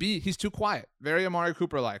that. B, he's too quiet, very Amari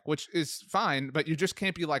Cooper like, which is fine, but you just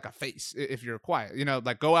can't be like a face if you're quiet.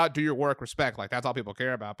 Like, go out, do your work, respect. Like, that's all people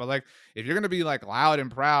care about. But like, if you're gonna be like loud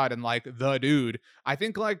and proud and like the dude, I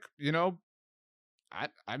think like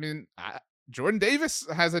I mean. Jordan Davis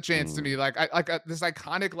has a chance to me, like this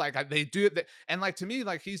iconic, like they do it, and like to me,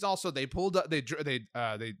 like he's also, they pulled up, they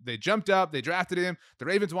jumped up, they drafted him, the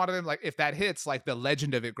Ravens wanted him. Like, if that hits, like the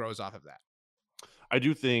legend of it grows off of that. I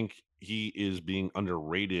do think he is being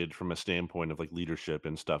underrated from a standpoint of like leadership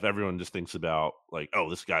and stuff. Everyone just thinks about like, oh,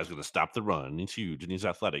 this guy's going to stop the run, and he's huge and he's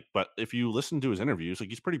athletic. But if you listen to his interviews, like,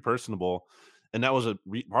 he's pretty personable. And that was a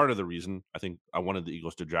part of the reason I think I wanted the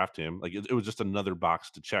Eagles to draft him. Like, it was just another box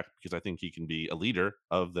to check, because I think he can be a leader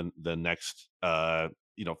of the next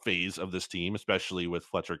phase of this team, especially with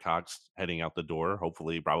Fletcher Cox heading out the door,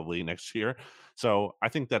 hopefully, probably next year. So I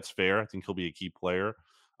think that's fair. I think he'll be a key player.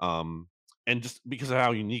 Um, and just because of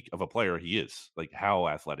how unique of a player he is, like how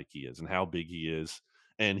athletic he is and how big he is.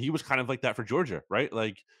 And he was kind of like that for Georgia, right?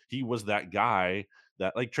 Like he was that guy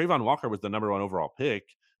that, like, Trayvon Walker was the number one overall pick,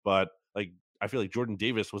 but like I feel like Jordan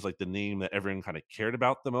Davis was like the name that everyone kind of cared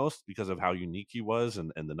about the most because of how unique he was,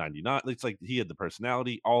 and the 99. It's like he had the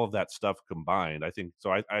personality, all of that stuff combined. I think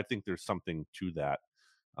so. I think there's something to that.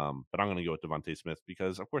 But I'm going to go with Devontae Smith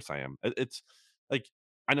because, of course, I am. It's like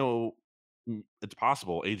I know it's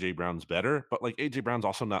possible AJ Brown's better, but like AJ Brown's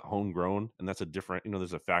also not homegrown, and that's a different.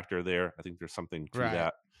 There's a factor there. I think there's something to Right.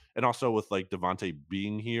 that. And also with like Devontae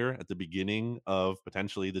being here at the beginning of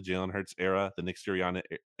potentially the Jalen Hurts era, the Nick Sirianni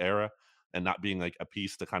era, and not being like a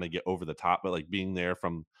piece to kind of get over the top, but like being there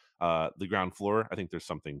from the ground floor, I think there's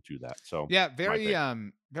something to that. So Yeah, my very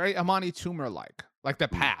pick. very Amani Toomer like the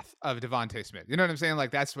Mm. path of Devontae Smith. You know what I'm saying?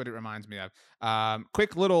 Like that's what it reminds me of.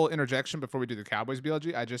 Quick little interjection before we do the Cowboys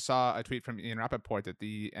BLG. I just saw a tweet from Ian Rappaport that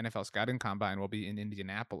the NFL scouting combine will be in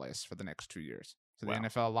Indianapolis for the next 2 years. So the Wow.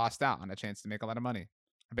 NFL lost out on a chance to make a lot of money.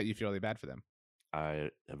 I bet you feel really bad for them. I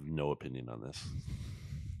have no opinion on this.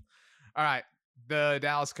 All right, the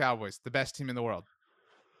Dallas Cowboys, the best team in the world.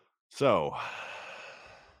 So,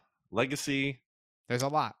 legacy. There's a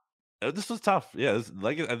lot. This was tough. Yeah,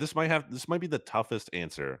 this might be the toughest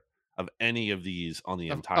answer of any of these on the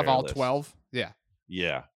entire Of all list. 12. Yeah.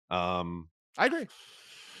 Yeah. I agree.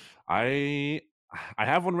 I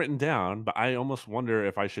have one written down, but I almost wonder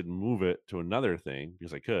if I should move it to another thing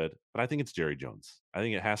because I could. But I think it's Jerry Jones. I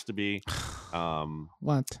think it has to be.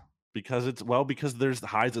 What? Because there's the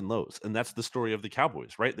highs and lows, and that's the story of the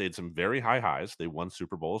Cowboys, right? They had some very high highs. They won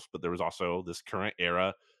Super Bowls, but there was also this current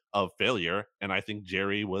era of failure, and I think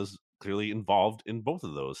Jerry was clearly involved in both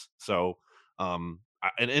of those. So, and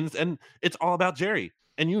it's all about Jerry,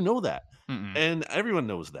 and you know that. Mm-mm. And everyone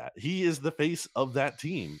knows that he is the face of that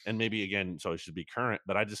team. And maybe again, so it should be current,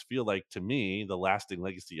 but I just feel like to me, the lasting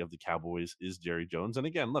legacy of the Cowboys is Jerry Jones. And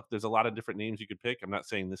again, look, there's a lot of different names you could pick. I'm not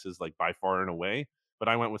saying this is like by far and away, but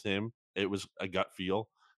I went with him. It was a gut feel,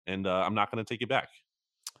 and I'm not going to take it back.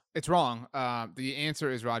 It's wrong. The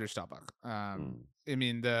answer is Roger Staubach. I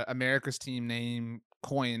mean, the America's team name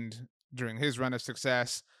coined during his run of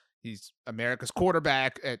success. He's America's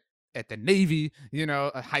quarterback at the Navy,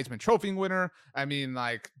 a Heisman Trophy winner. I mean,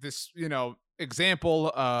 like this,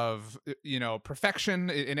 example of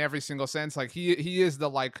perfection in every single sense. Like he is the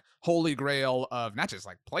like holy grail of not just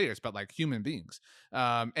like players but like human beings,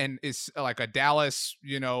 and is like a Dallas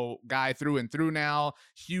guy through and through now.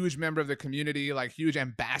 Huge member of the community, like huge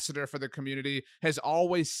ambassador for the community, has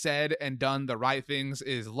always said and done the right things,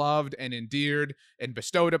 is loved and endeared and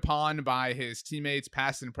bestowed upon by his teammates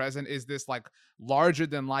past and present, is this like larger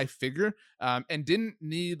than life figure, and didn't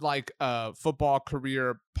need like a football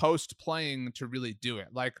career post playing to really do it.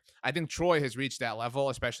 Like I think Troy has reached that level,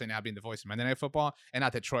 especially now being the voice of Monday Night Football. And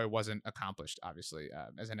not that Troy wasn't accomplished, obviously,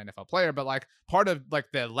 as an NFL player, but like part of like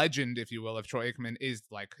the legend, if you will, of Troy Aikman is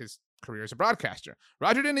like his career as a broadcaster.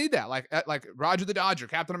 Roger didn't need that. Like Roger the Dodger,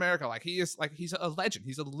 Captain America, like he's a legend.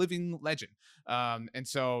 He's a living legend. And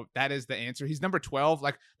so that is the answer. He's number 12.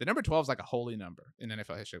 Like the number 12 is like a holy number in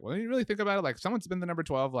NFL history. When you really think about it, like someone's been the number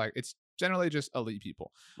 12, like it's generally just elite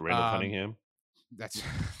people. Randall Cunningham. That's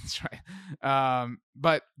right.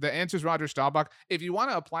 But the answer is Roger Staubach. If you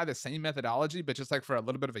want to apply the same methodology, but just like for a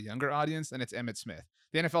little bit of a younger audience, then it's Emmitt Smith,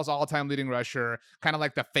 the NFL's all-time leading rusher, kind of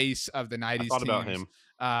like the face of the 90s. I thought teams. about him.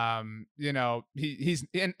 He's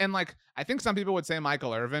and like I think some people would say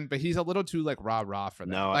Michael Irvin, but he's a little too like rah for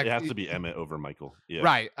that. No, like, it has to be Emmitt over Michael. Yeah.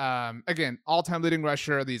 Right. Again, all-time leading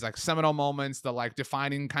rusher, these like seminal moments, the like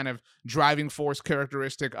defining kind of driving force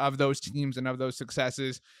characteristic of those teams and of those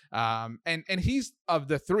successes. And he's of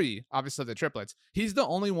the three, obviously the triplets, he's the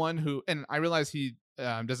only one who, and I realize he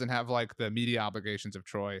doesn't have like the media obligations of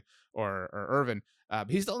Troy or Irvin.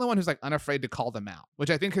 He's the only one who's like unafraid to call them out, which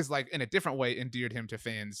I think has like in a different way endeared him to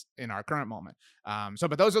fans in our current moment.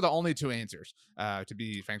 But those are the only two answers, to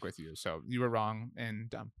be frank with you. So you were wrong and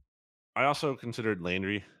dumb. I also considered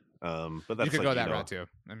Landry, but that's you could like, go that route too.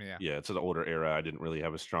 I mean, yeah, it's an older era. I didn't really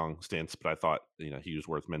have a strong stance, but I thought he was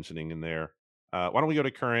worth mentioning in there. Why don't we go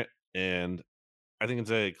to current? And I think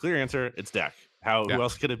it's a clear answer. It's Dak. Who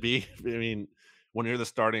else could it be? I mean, when you're the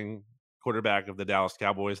starting quarterback of the Dallas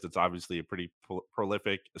Cowboys, that's obviously a pretty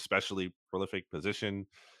especially prolific position.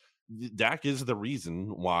 Dak is the reason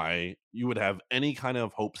why you would have any kind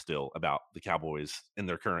of hope still about the Cowboys in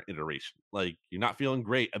their current iteration. Like you're not feeling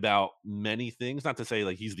great about many things. Not to say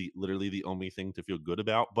like he's literally the only thing to feel good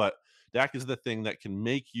about, but Dak is the thing that can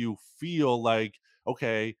make you feel like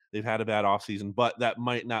okay, they've had a bad offseason, but that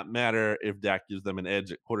might not matter if Dak gives them an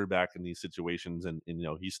edge at quarterback in these situations, and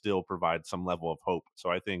he still provides some level of hope. So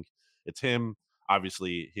I think it's him.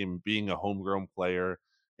 Obviously, him being a homegrown player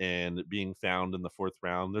and being found in the fourth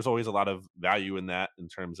round, there's always a lot of value in that in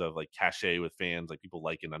terms of like cachet with fans. Like people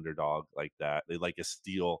like an underdog like that. They like a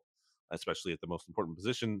steal, especially at the most important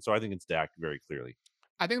position. So I think it's Dak very clearly.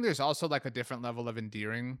 I think there's also like a different level of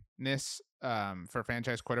endearingness for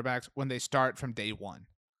franchise quarterbacks when they start from day one.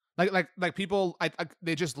 Like people,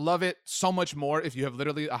 they just love it so much more if you have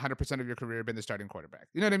literally 100% of your career been the starting quarterback.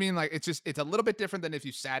 You know what I mean? Like it's a little bit different than if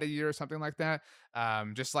you sat a year or something like that.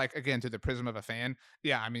 Just like again through the prism of a fan.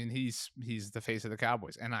 Yeah, I mean he's the face of the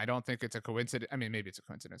Cowboys, and I don't think it's a coincidence. I mean maybe it's a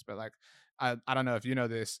coincidence, but like I don't know if you know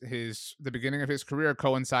this. The beginning of his career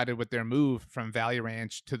coincided with their move from Valley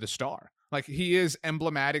Ranch to the Star. Like he is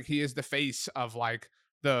emblematic. He is the face of like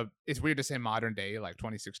it's weird to say modern day, like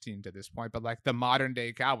 2016 to this point, but like the modern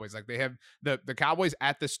day Cowboys. Like they have the Cowboys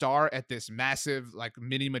at the Star at this massive like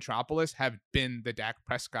mini metropolis have been the Dak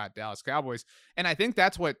Prescott Dallas Cowboys. And I think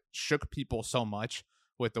that's what shook people so much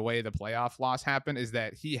with the way the playoff loss happened, is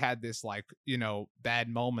that he had this like, bad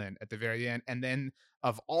moment at the very end. And then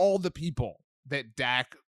of all the people that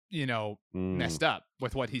Dak, messed up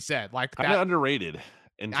with what he said, like kind that of underrated.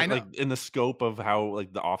 And I know. like in the scope of how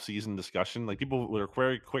like the offseason discussion, like people were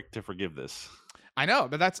very quick to forgive this. I know,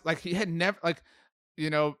 but that's like he had never like,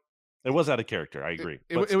 It was out of character. I agree.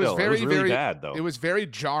 It But was still, very, it was really very bad though. It was very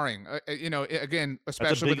jarring. Again, That's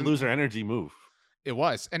especially a big loser energy move. It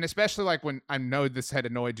was, and especially like when I know this had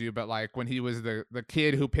annoyed you, but like when he was the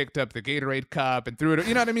kid who picked up the Gatorade cup and threw it.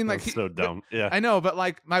 You know what I mean? Like so dumb. Yeah, I know, but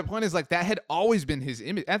like my point is like that had always been his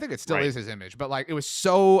image. I think it still is his image, but like it was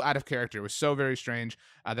so out of character. It was so very strange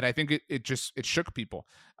that I think it shook people.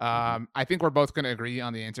 I think we're both going to agree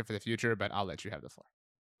on the answer for the future, but I'll let you have the floor.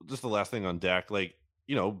 Just the last thing on Dak, like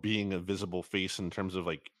being a visible face in terms of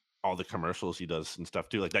like all the commercials he does and stuff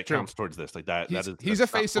too, like that counts towards this. Like that. He's a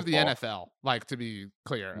face of the NFL. Like to be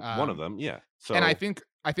clear, one of them, yeah. So, and I think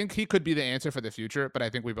he could be the answer for the future, but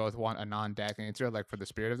I think we both want a non-Dak answer, like for the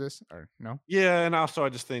spirit of this, or no? Yeah, and also I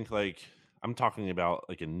just think like I'm talking about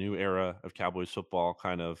like a new era of Cowboys football,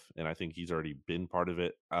 kind of, and I think he's already been part of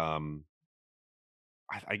it. I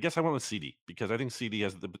guess I went with CD because I think CD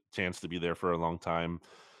has the chance to be there for a long time.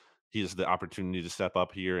 He has the opportunity to step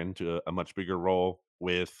up here into a much bigger role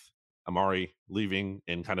with Amari leaving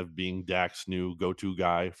and kind of being Dak's new go-to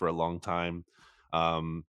guy for a long time.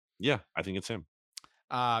 Yeah, I think it's him.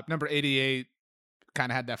 Number 88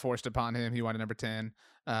 kind of had that forced upon him. He wanted number 10.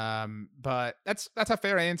 But that's a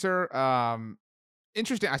fair answer.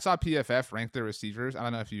 Interesting. I saw PFF rank their receivers. I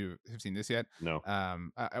don't know if you have seen this yet. No.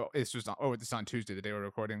 It's just this is on Tuesday, the day we're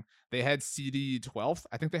recording. They had CD 12th.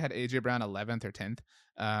 I think they had AJ Brown 11th or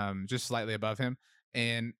 10th, just slightly above him.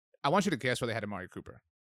 And I want you to guess where they had Amari Cooper.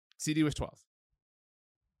 CD was 12th.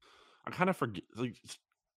 I kind of forget. Like,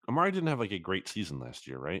 Amari didn't have like a great season last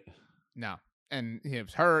year, right? No, and he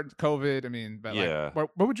was hurt, COVID. I mean, but yeah. Like,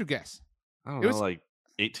 what would you guess? I don't know, like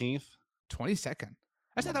 18th, 22nd.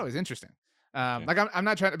 I thought that was interesting. Okay. Like I'm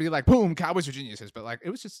not trying to be like, boom, Cowboys are geniuses, but like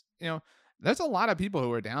it was just, there's a lot of people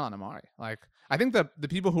who are down on Amari. Like I think the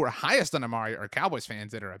people who are highest on Amari are Cowboys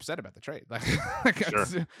fans that are upset about the trade. Like,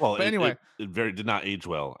 sure. Well, but anyway, it did not age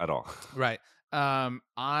well at all. Right.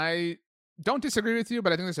 I don't disagree with you,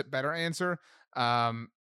 but I think there's a better answer.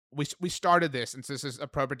 We started this, and so this is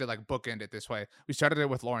appropriate to like bookend it this way. We started it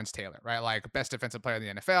with Lawrence Taylor, right? Like best defensive player in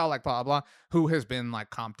the NFL, like blah, blah, blah, who has been like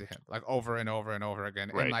comped to him like over and over and over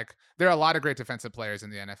again. Right. And like there are a lot of great defensive players in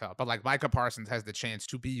the NFL, but like Micah Parsons has the chance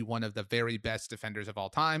to be one of the very best defenders of all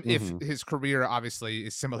time. If his career obviously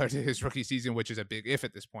is similar to his rookie season, which is a big if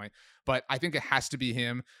at this point, but I think it has to be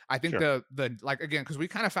him. I think the like, again, because we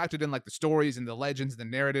kind of factored in like the stories and the legends, the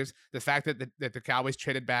narratives, the fact that the Cowboys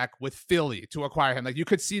traded back with Philly to acquire him. Like you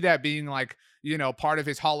could see that being like, part of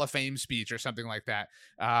his Hall of Fame speech or something like that.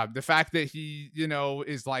 The fact that he,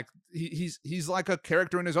 is like, he's like a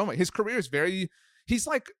character in his own way. His career is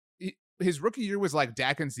his rookie year was like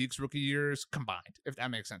Dak and Zeke's rookie years combined, if that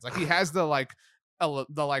makes sense. Like he has the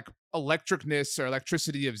electricness or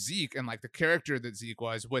electricity of Zeke and like the character that Zeke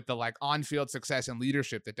was with the like on-field success and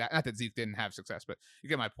leadership that not that Zeke didn't have success, but you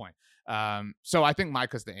get my point. So I think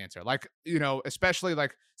Micah's the answer. Like, especially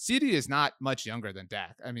like CD is not much younger than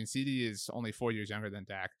Dak. I mean, CD is only 4 years younger than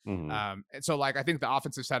Dak. And so like, I think the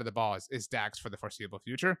offensive side of the ball is Dak's for the foreseeable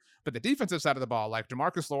future, but the defensive side of the ball, like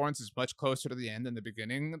DeMarcus Lawrence is much closer to the end than the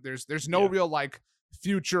beginning. There's no real like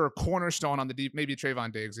future cornerstone on the deep, maybe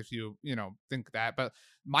Trayvon Diggs if you think that, but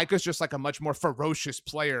Micah's just like a much more ferocious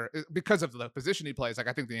player because of the position he plays. Like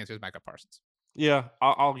I think the answer is Micah Parsons. Yeah,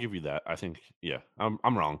 I'll give you that. I think, yeah,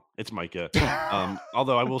 I'm wrong. It's Micah.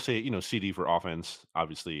 Although I will say, CD for offense,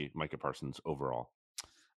 obviously Micah Parsons overall.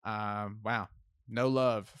 Wow. No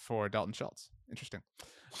love for Dalton Schultz. Interesting.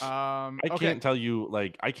 I Okay. can't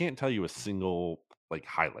tell you a single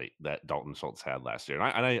highlight that Dalton Schultz had last year.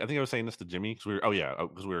 And I think I was saying this to Jimmy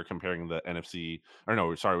because we were comparing the NFC, or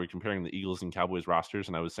no, sorry, we were comparing the Eagles and Cowboys rosters,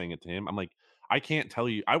 and I was saying it to him. I'm like, I can't tell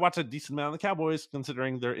you. I watch a decent amount of the Cowboys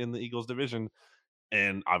considering they're in the Eagles division,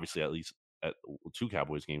 and obviously at least at 2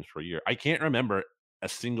 Cowboys games per year. I can't remember a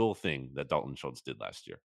single thing that Dalton Schultz did last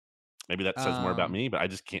year. Maybe that says more about Um, me, but I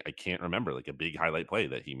can't remember like a big highlight play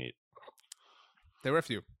that he made. There were a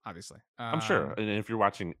few, obviously. I'm sure. And if you're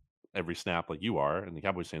watching every snap like you are and the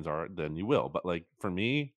Cowboys fans are, then you will. But for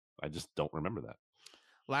me, I just don't remember that.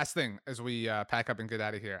 Last thing as we pack up and get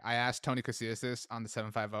out of here, I asked Tony Casillas this on the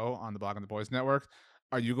 750 on the Blog on the Boys Network.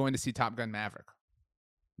 Are you going to see Top Gun Maverick?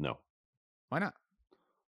 No. Why not?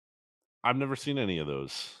 I've never seen any of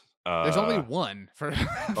those. There's only one for.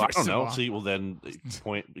 I don't know. See, well then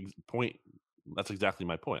point. That's exactly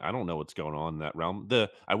my point. I don't know what's going on in that realm.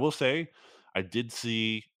 I will say, I did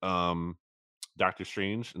see Doctor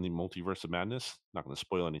Strange and the Multiverse of Madness. Not going to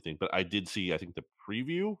spoil anything, but I did see, I think, the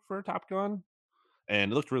preview for Top Gun,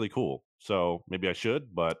 and it looked really cool. So maybe I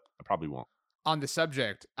should, but I probably won't. On the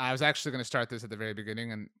subject, I was actually going to start this at the very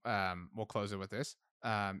beginning, and we'll close it with this.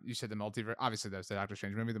 You said the multiverse. Obviously, that's the Doctor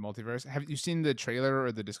Strange movie, the multiverse. Have you seen the trailer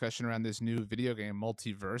or the discussion around this new video game,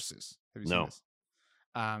 Multiverses? Have you seen this?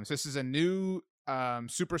 So this is a new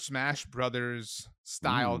Super Smash Brothers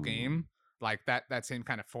style game, like that same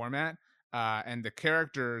kind of format. And the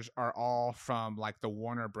characters are all from the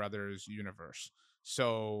Warner Brothers universe.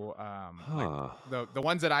 So the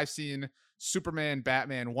ones that I've seen: Superman,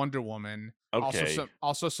 Batman, Wonder Woman. Okay.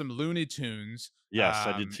 Also some Looney Tunes. Yes,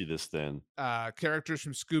 I did see this then. Characters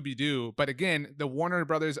from Scooby-Doo. But again, the Warner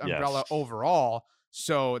Brothers umbrella overall.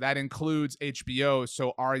 So that includes HBO.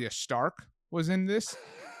 So Arya Stark was in this.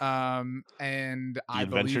 And the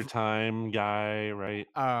Adventure Time guy, right?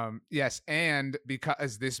 Yes. And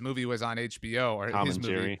because this movie was on HBO, or Tom his and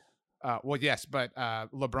movie. Jerry. Well, yes, but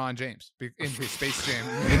LeBron James in his Space Jam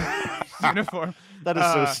uniform. That is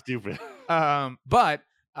so stupid.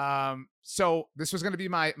 So this was going to be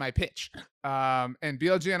my pitch. And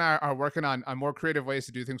BLG and I are working on more creative ways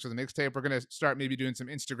to do things for the mixtape. We're going to start maybe doing some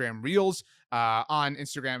Instagram reels on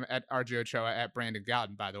Instagram at RJ Ochoa, at Brandon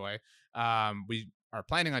Gowton, by the way. We are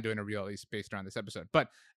planning on doing a reel at least based around this episode. But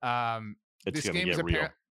this game is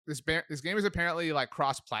apparently this game is apparently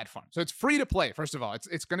cross-platform, so it's free to play. First of all,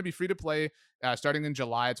 it's going to be free to play starting in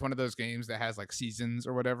July. It's one of those games that has seasons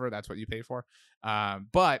or whatever. That's what you pay for.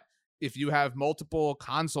 But if you have multiple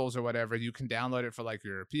consoles or whatever, you can download it for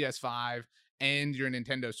your PS5 and your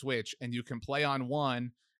Nintendo Switch, and you can play on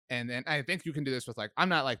one. And then I think you can do this with I'm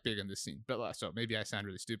not big in this scene, but so maybe I sound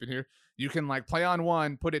really stupid here. You can play on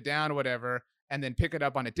one, put it down or whatever, and then pick it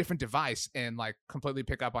up on a different device and completely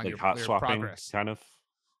pick up on your progress.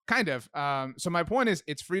 Kind of. So my point is,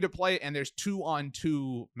 it's free to play, and there's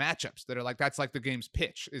 2-on-2 matchups that are that's the game's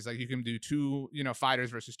pitch is you can do 2 fighters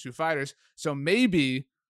versus 2 fighters. So maybe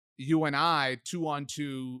you and I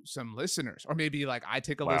 2-on-2 some listeners, or maybe I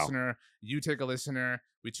take a listener, you take a listener,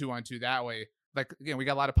 we 2-on-2 that way. Again, we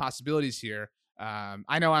got a lot of possibilities here.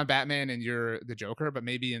 I know I'm Batman and you're the Joker, but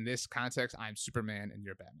maybe in this context, I'm Superman and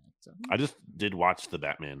you're Batman. So I just did watch the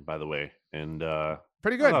Batman, by the way, and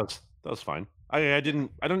pretty good. That was fine. I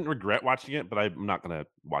didn't regret watching it, but I'm not gonna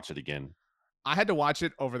watch it again. I had to watch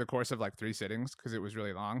it over the course of 3 sittings because it was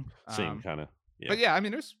really long. Same kind of. Yeah. But yeah, I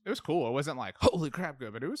mean, it was cool. It wasn't holy crap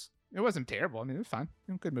good, but it wasn't terrible. I mean, it was fine.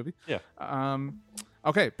 Good movie. Yeah.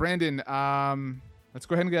 Okay, Brandon. Let's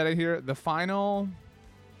go ahead and get out of here. The final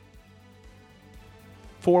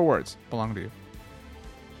 4 words belong to you.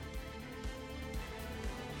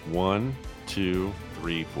 1, 2,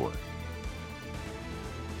 3, 4.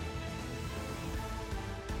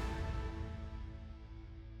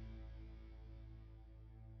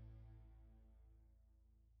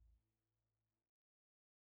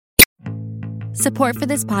 Support for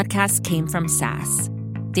this podcast came from SAS.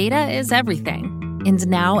 Data is everything, and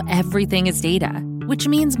now everything is data, which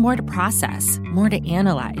means more to process, more to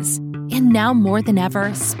analyze. And now more than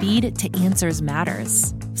ever, speed to answers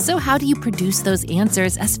matters. So how do you produce those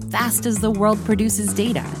answers as fast as the world produces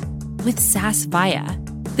data? With SAS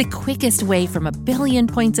Viya, the quickest way from a billion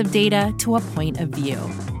points of data to a point of view.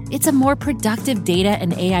 It's a more productive data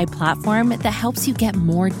and AI platform that helps you get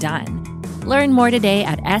more done. Learn more today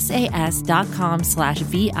at sas.com/VIYA.